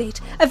candidate,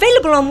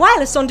 available on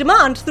wireless on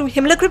demand through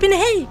Himmler Group in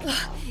Hague?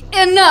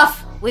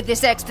 Enough with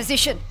this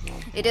exposition.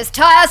 It is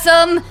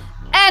tiresome,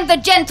 and the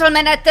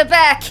gentleman at the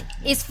back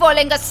is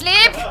falling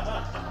asleep.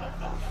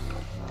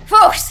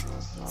 Fuchs,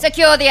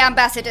 secure the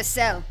ambassador's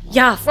cell.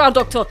 Ja, Frau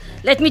Doktor,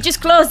 let me just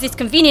close this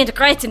convenient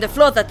grate in the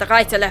floor that the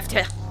writer left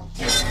here.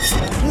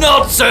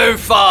 Not so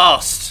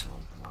fast!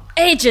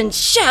 Agent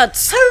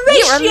Schertz,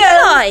 Horatio! you're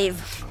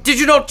alive! Did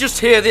you not just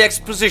hear the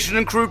exposition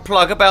and crude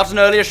plug about an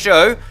earlier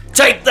show?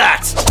 Take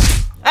that!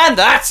 And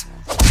that!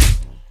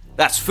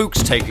 That's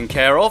Fuchs taken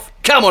care of.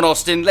 Come on,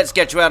 Austin, let's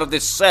get you out of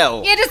this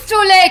cell. It is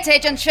too late,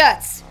 Agent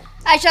Schertz.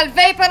 I shall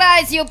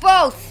vaporize you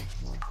both.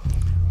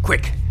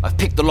 Quick, I've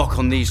picked the lock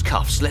on these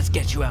cuffs. Let's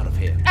get you out of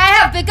here. I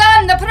have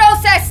begun the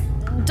process.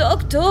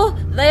 Doctor,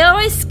 they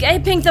are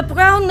escaping the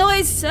brown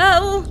noise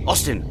cell.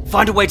 Austin,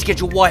 find a way to get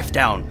your wife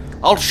down.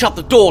 I'll shut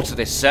the door to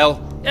this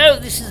cell. Oh,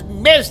 this is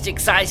most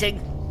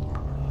exciting.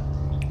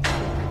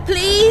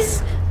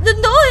 Please, the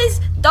noise!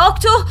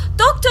 Doctor!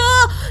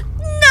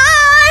 No!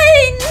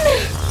 Nein!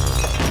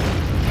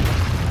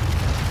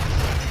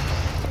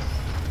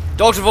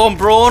 Dr. Von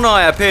Braun,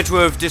 I appear to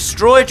have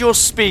destroyed your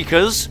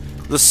speakers,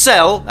 the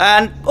cell,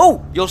 and,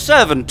 your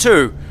servant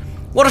too.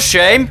 What a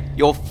shame.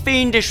 Your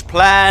fiendish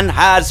plan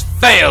has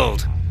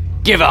failed.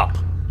 Give up.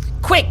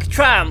 Quick,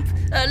 Tramp!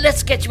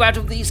 Let's get you out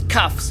of these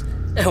cuffs.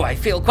 Oh, I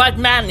feel quite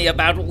manly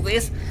about all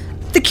this.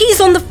 The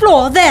key's on the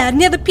floor, there,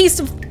 near the piece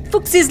of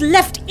Fuchs's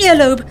left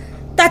earlobe.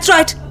 That's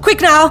right.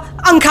 Quick now,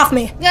 uncuff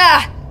me.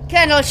 Ah,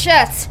 Colonel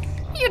Schurz,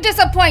 you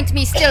disappoint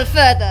me still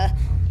further.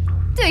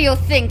 Do you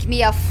think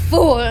me a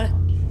fool?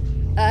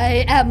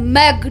 I am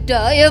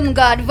Magda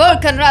Irmgard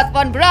Vulcanrath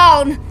von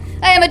Braun.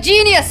 I am a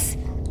genius,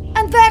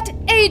 and that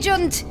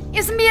agent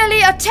is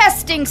merely a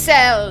testing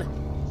cell.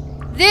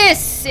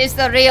 This is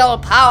the real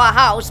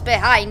powerhouse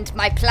behind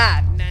my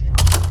plan.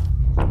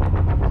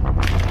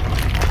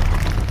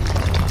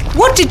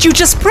 What did you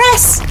just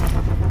press?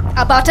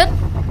 A button?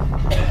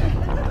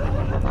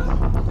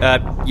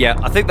 Yeah,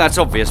 I think that's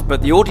obvious,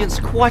 but the audience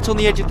are quite on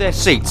the edge of their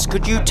seats.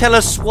 Could you tell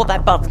us what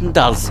that button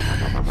does?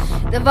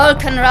 The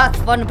Vulcanrath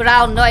von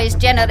Braun noise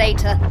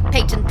generator,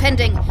 patent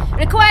pending,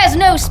 requires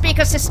no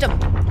speaker system.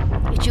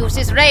 It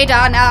uses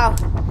radar now.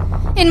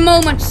 In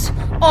moments,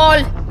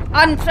 all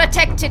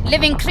unprotected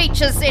living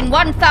creatures in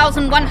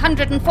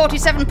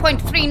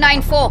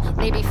 1,147.394,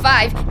 maybe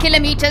 5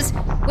 kilometers,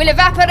 will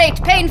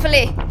evaporate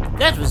painfully.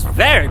 That was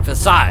very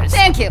precise.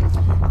 Thank you.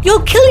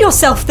 You'll kill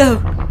yourself,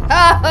 though.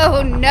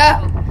 Oh,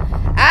 no.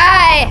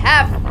 I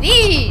have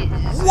these.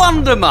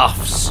 Wonder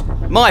Muffs!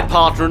 My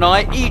partner and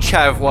I each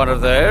have one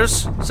of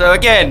those. So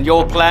again,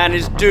 your plan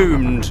is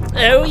doomed.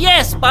 Oh,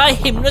 yes, by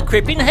Himmler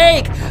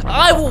Krippenhage.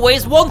 I've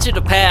always wanted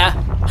a pair.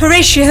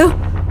 Horatio,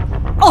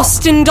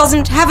 Austin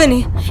doesn't have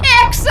any.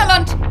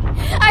 Excellent.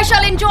 I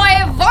shall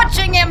enjoy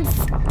watching him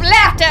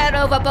splatter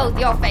over both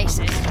your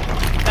faces.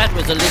 That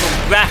was a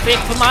little graphic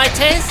for my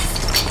taste.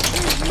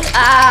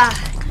 Ah,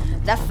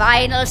 the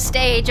final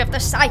stage of the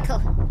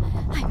cycle.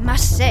 I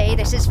must say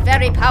this is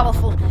very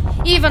powerful.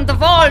 Even the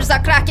walls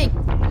are cracking.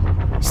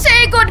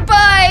 Say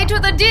goodbye to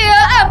the dear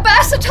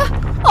ambassador.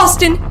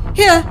 Austin,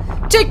 here,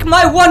 take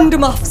my Wonder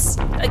Muffs.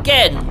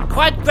 Again,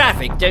 quite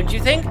graphic, don't you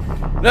think?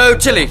 No,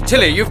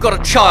 Tilly, you've got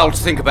a child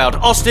to think about.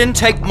 Austin,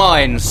 take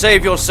mine.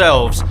 Save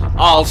yourselves.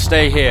 I'll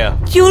stay here.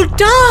 You'll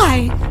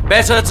die.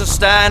 Better to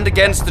stand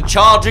against the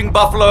charging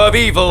buffalo of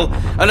evil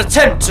and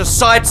attempt to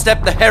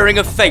sidestep the herring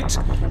of fate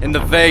in the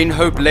vain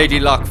hope Lady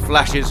Luck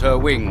flashes her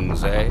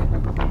wings, eh?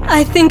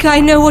 I think I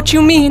know what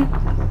you mean.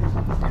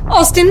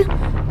 Austin,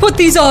 put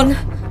these on.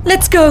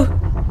 Let's go.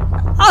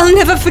 I'll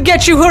never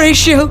forget you,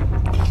 Horatio.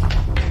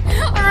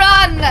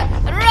 Run!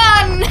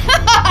 Run!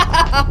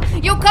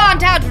 You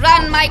can't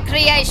outrun my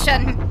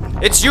creation.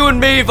 It's you and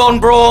me,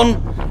 Von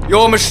Braun.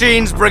 Your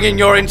machine's bringing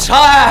your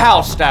entire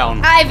house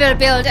down. I will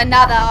build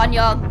another on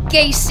your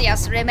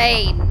gaseous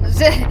remains.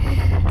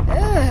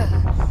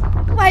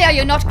 Why are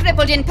you not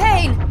crippled in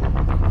pain?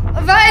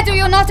 Why do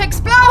you not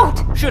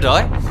explode? Should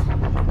I?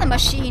 The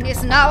machine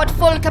is now at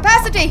full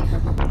capacity.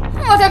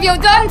 What have you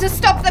done to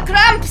stop the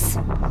cramps?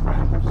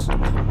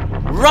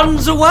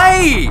 Runs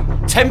away!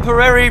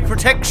 Temporary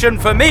protection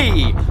for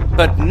me,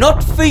 but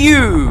not for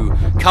you.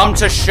 Come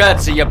to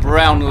Scherzer, you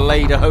brown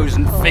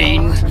lederhosen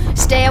fiend.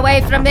 Stay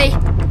away from me.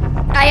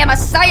 I am a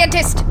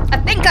scientist,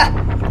 a thinker.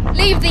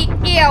 Leave the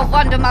ear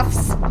Wonder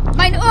Muffs.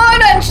 Mein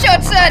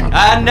Ohrenschützen!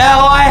 And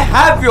now I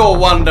have your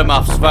Wonder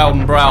Muffs,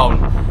 Von Braun.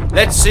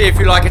 Let's see if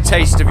you like a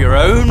taste of your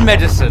own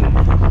medicine.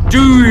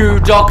 Do you,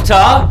 Doctor?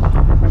 Ah!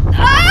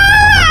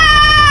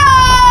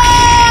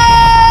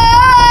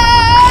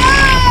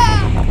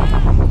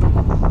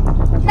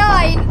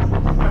 Nein!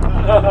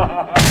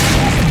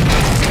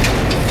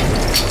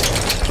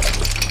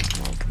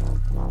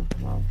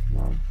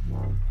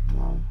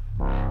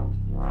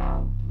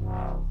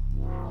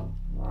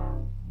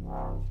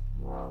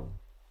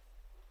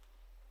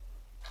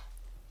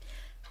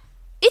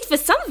 It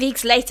was some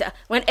weeks later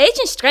when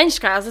Agent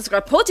Strangekraus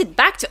reported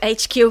back to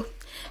HQ.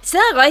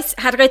 Sir Royce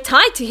had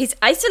retired to his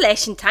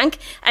isolation tank,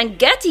 and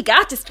Gertie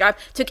Gartestrap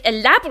took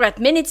elaborate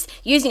minutes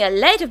using a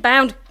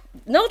leather-bound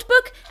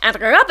notebook and a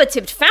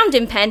rubber-tipped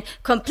fountain pen,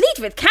 complete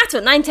with cat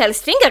o'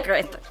 nine-tails finger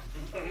grip.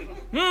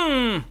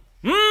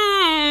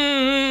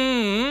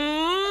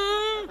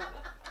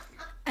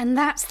 And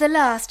that's the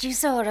last you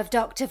saw of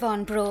Dr.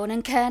 Von Braun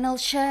and Colonel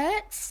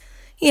Schurz?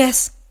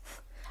 Yes.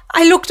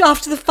 I looked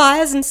after the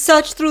fires and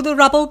searched through the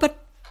rubble, but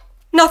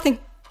nothing.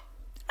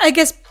 I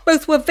guess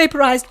both were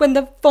vaporized when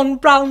the Von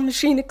Braun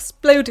machine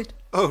exploded.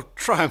 Oh,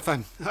 Triumph,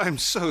 I'm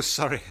so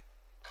sorry.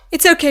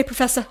 It's okay,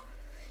 Professor.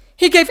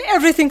 He gave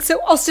everything so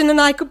Austin and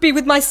I could be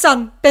with my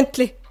son,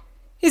 Bentley.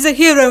 He's a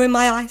hero in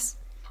my eyes.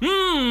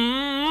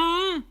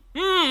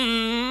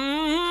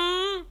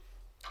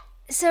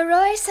 Sir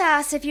Royce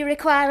asks if you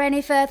require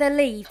any further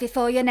leave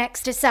before your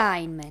next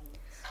assignment.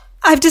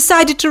 I've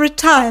decided to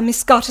retire,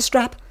 Miss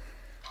Garterstrap.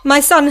 My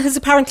son has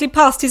apparently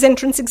passed his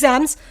entrance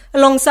exams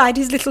alongside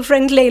his little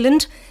friend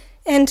Leyland,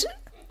 and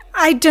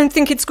I don't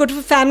think it's good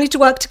for family to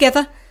work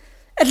together.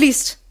 At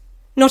least,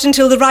 not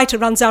until the writer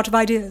runs out of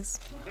ideas.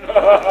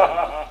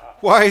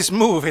 Wise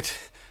move. It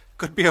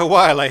Could be a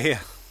while, I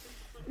hear.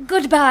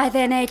 Goodbye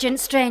then, Agent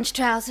Strange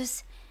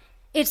Trousers.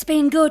 It's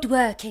been good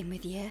working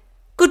with you.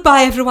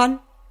 Goodbye,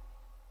 everyone.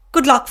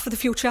 Good luck for the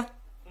future.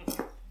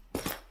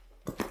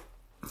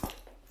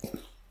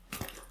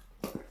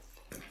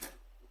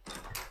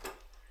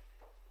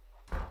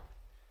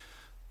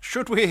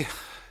 Should we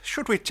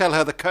tell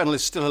her the Colonel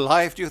is still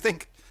alive, do you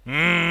think?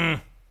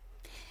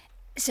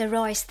 Sir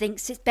Royce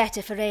thinks it's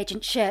better for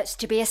Agent Shirts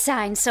to be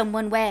assigned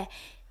someone where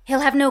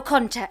he'll have no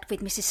contact with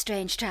Mrs.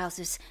 Strange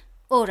Trousers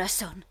or her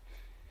son.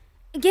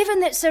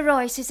 Given that Sir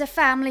Royce is a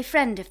family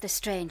friend of the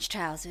Strange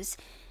Trousers,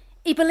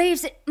 he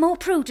believes it more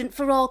prudent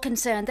for all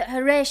concerned that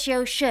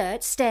Horatio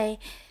Shirts stay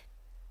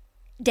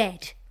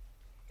dead.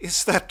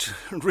 Is that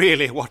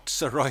really what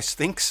Sir Royce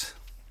thinks?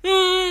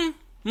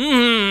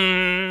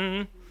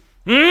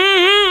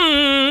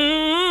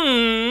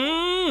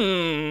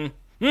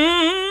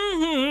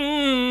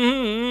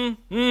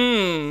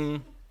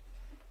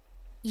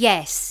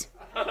 Yes.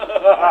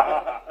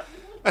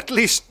 At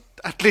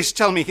least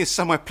tell me he's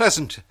somewhere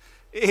pleasant,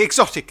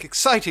 exotic,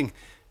 exciting.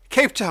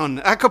 Cape Town,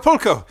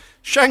 Acapulco,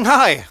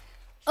 Shanghai.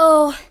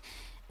 Oh,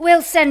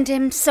 we'll send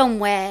him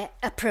somewhere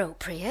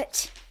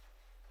appropriate.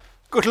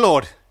 Good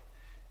Lord.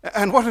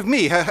 And what of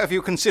me? Have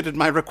you considered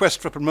my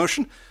request for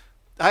promotion?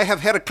 I have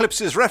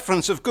Heraclips's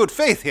reference of good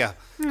faith here.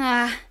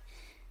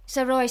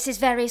 Sir Royce is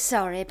very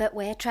sorry, but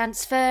we're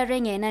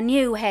transferring in a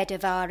new head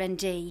of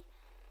R&D.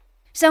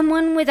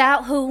 Someone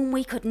without whom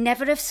we could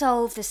never have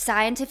solved the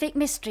scientific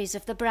mysteries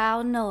of the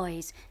brown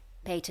noise,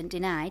 patent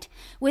denied,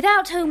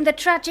 without whom the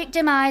tragic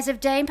demise of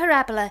Dame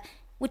Parabola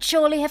would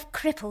surely have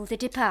crippled the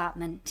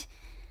department.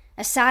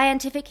 A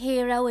scientific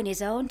hero in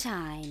his own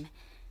time,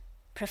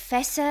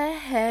 Professor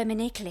Herman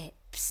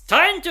Eclipse.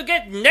 Time to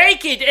get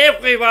naked,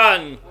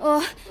 everyone!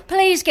 Oh,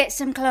 please get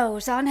some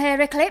clothes on,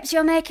 Herr Eclipse.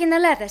 You're making the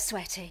leather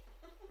sweaty.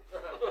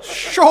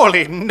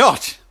 Surely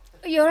not.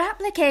 Your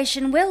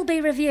application will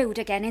be reviewed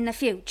again in the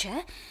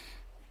future.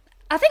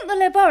 I think the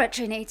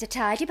laboratory needs a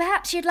tidy.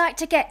 Perhaps you'd like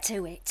to get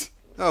to it.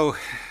 Oh,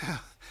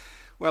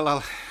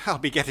 well, I'll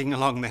be getting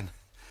along then.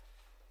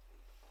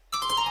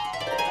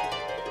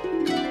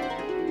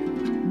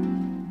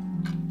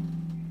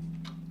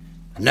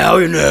 Now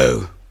you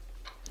know.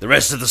 The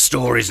rest of the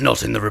story's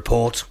not in the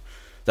report.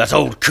 That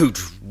old coot,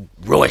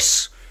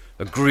 Royce,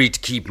 agreed to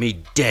keep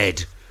me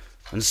dead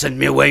and sent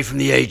me away from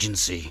the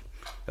agency,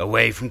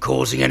 away from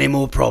causing any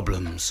more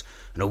problems,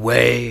 and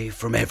away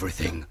from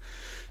everything,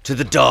 to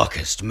the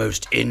darkest,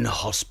 most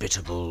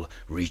inhospitable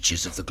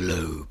reaches of the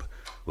globe,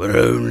 where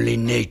only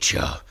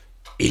nature,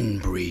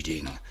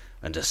 inbreeding,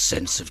 and a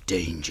sense of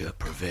danger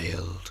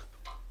prevailed.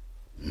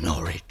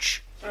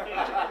 Norwich.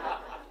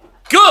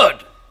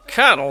 Good!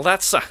 Colonel,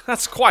 that's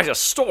quite a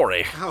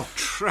story. How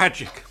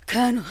tragic.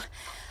 Colonel,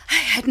 I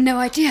had no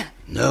idea.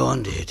 No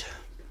one did.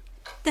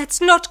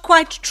 That's not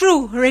quite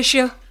true,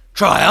 Horatio.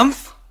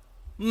 Triumph?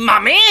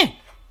 Mummy?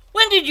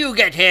 When did you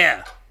get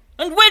here?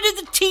 And where did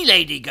the tea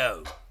lady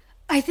go?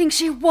 I think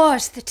she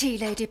was the tea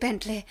lady,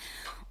 Bentley,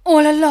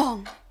 all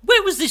along.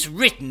 Where was this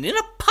written? In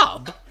a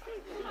pub?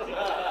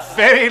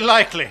 Very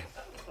likely.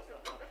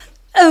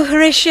 Oh,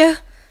 Horatio,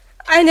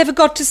 I never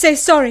got to say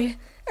sorry,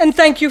 and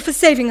thank you for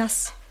saving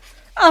us.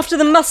 After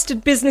the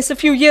mustard business a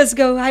few years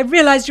ago, I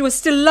realized you were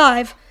still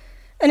alive,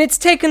 and it's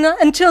taken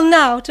until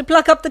now to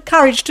pluck up the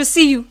courage to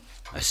see you.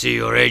 I see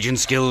your agent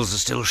skills are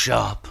still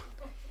sharp.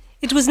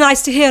 It was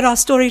nice to hear our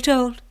story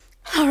told.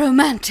 How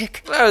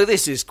romantic. Oh,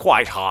 this is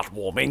quite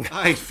heartwarming.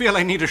 I feel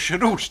I need a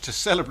cheroot to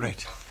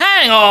celebrate.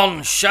 Hang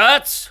on,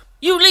 Shirts.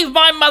 You leave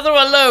my mother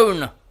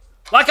alone.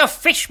 Like a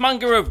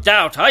fishmonger of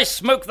doubt, I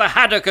smoke the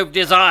haddock of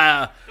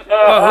desire.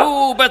 For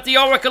who but the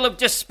oracle of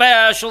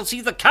despair shall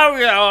see the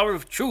carrier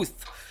of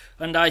truth?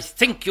 And I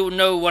think you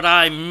know what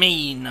I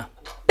mean.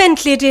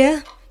 Bentley,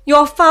 dear,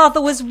 your father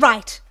was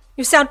right.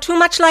 You sound too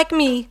much like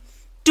me.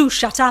 Do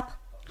shut up.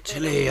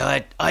 Tilly,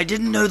 I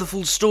didn't know the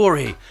full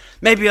story.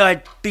 Maybe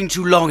I'd been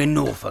too long in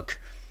Norfolk.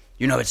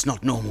 You know it's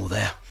not normal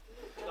there.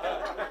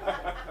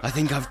 I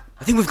think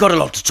we've got a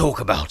lot to talk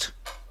about.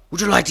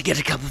 Would you like to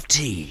get a cup of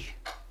tea?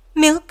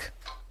 Milk,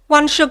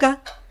 1 sugar.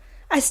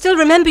 I still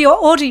remember your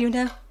order, you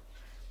know.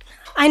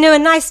 I know a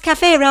nice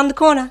cafe around the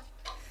corner.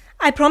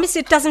 I promise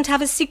it doesn't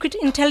have a secret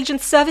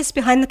intelligence service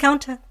behind the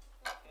counter.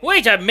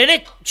 Wait a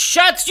minute.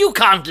 Shirts, you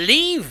can't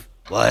leave.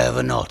 Why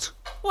ever not?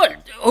 Well,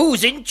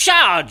 who's in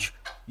charge?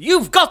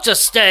 You've got to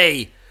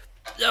stay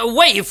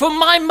away from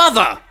my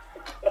mother.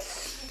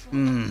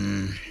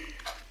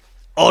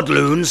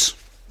 Oddloons.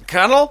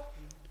 Colonel?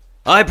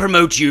 I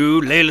promote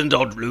you, Leyland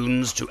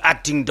Oddloons, to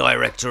acting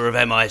director of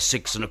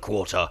MI6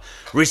 1/4,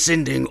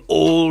 rescinding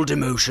all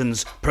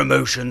demotions,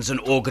 promotions and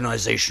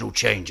organisational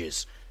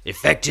changes.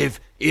 Effective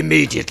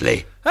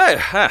immediately.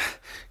 Oh,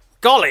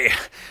 golly.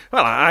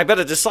 Well, I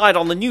better decide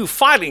on the new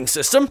filing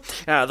system.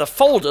 The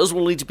folders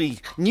will need to be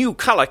new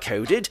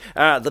colour-coded,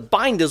 the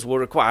binders will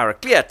require a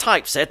clear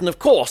typeset, and of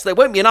course there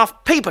won't be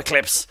enough paper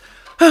clips.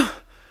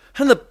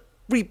 And the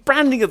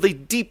rebranding of the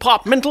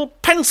departmental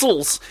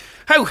pencils.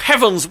 Oh,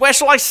 heavens, where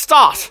shall I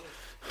start?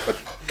 But,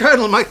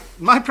 Colonel,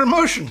 my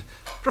promotion.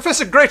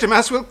 Professor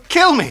Greatermass will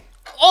kill me.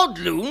 odd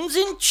loons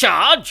in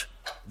charge?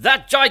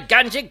 That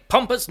gigantic,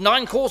 pompous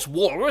 9-course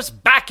walrus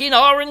back in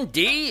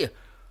R&D?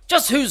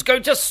 Just who's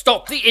going to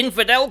stop the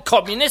infidel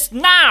communist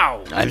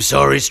now? I'm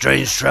sorry,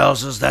 Strange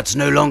Trousers, that's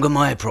no longer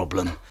my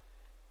problem.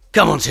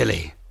 Come on,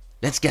 Tilly.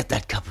 Let's get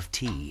that cup of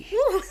tea.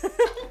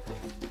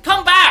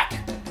 Come back!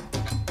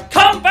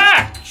 Come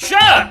back!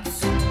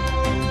 Shirts!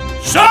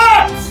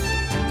 Shirts!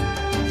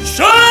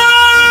 Shirts!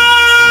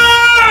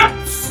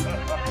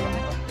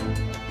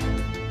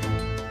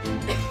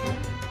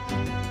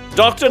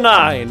 Dr.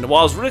 Nein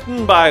was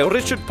written by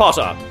Richard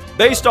Potter,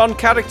 based on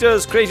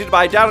characters created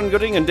by Darren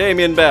Gooding and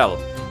Damien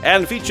Bell,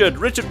 and featured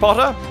Richard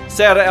Potter,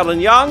 Sarah Ellen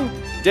Young,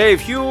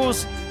 Dave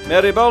Hughes,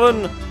 Mary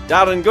Bowen,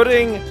 Darren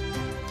Gooding,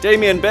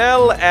 Damien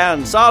Bell,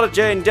 and Sarah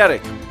Jane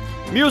Derrick.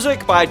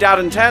 Music by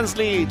Darren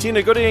Tansley,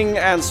 Tina Gooding,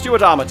 and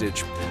Stuart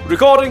Armitage.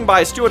 Recording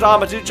by Stuart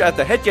Armitage at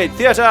the Headgate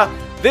Theatre.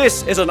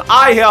 This is an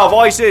I Hear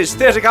Voices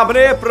Theatre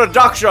Company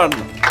production.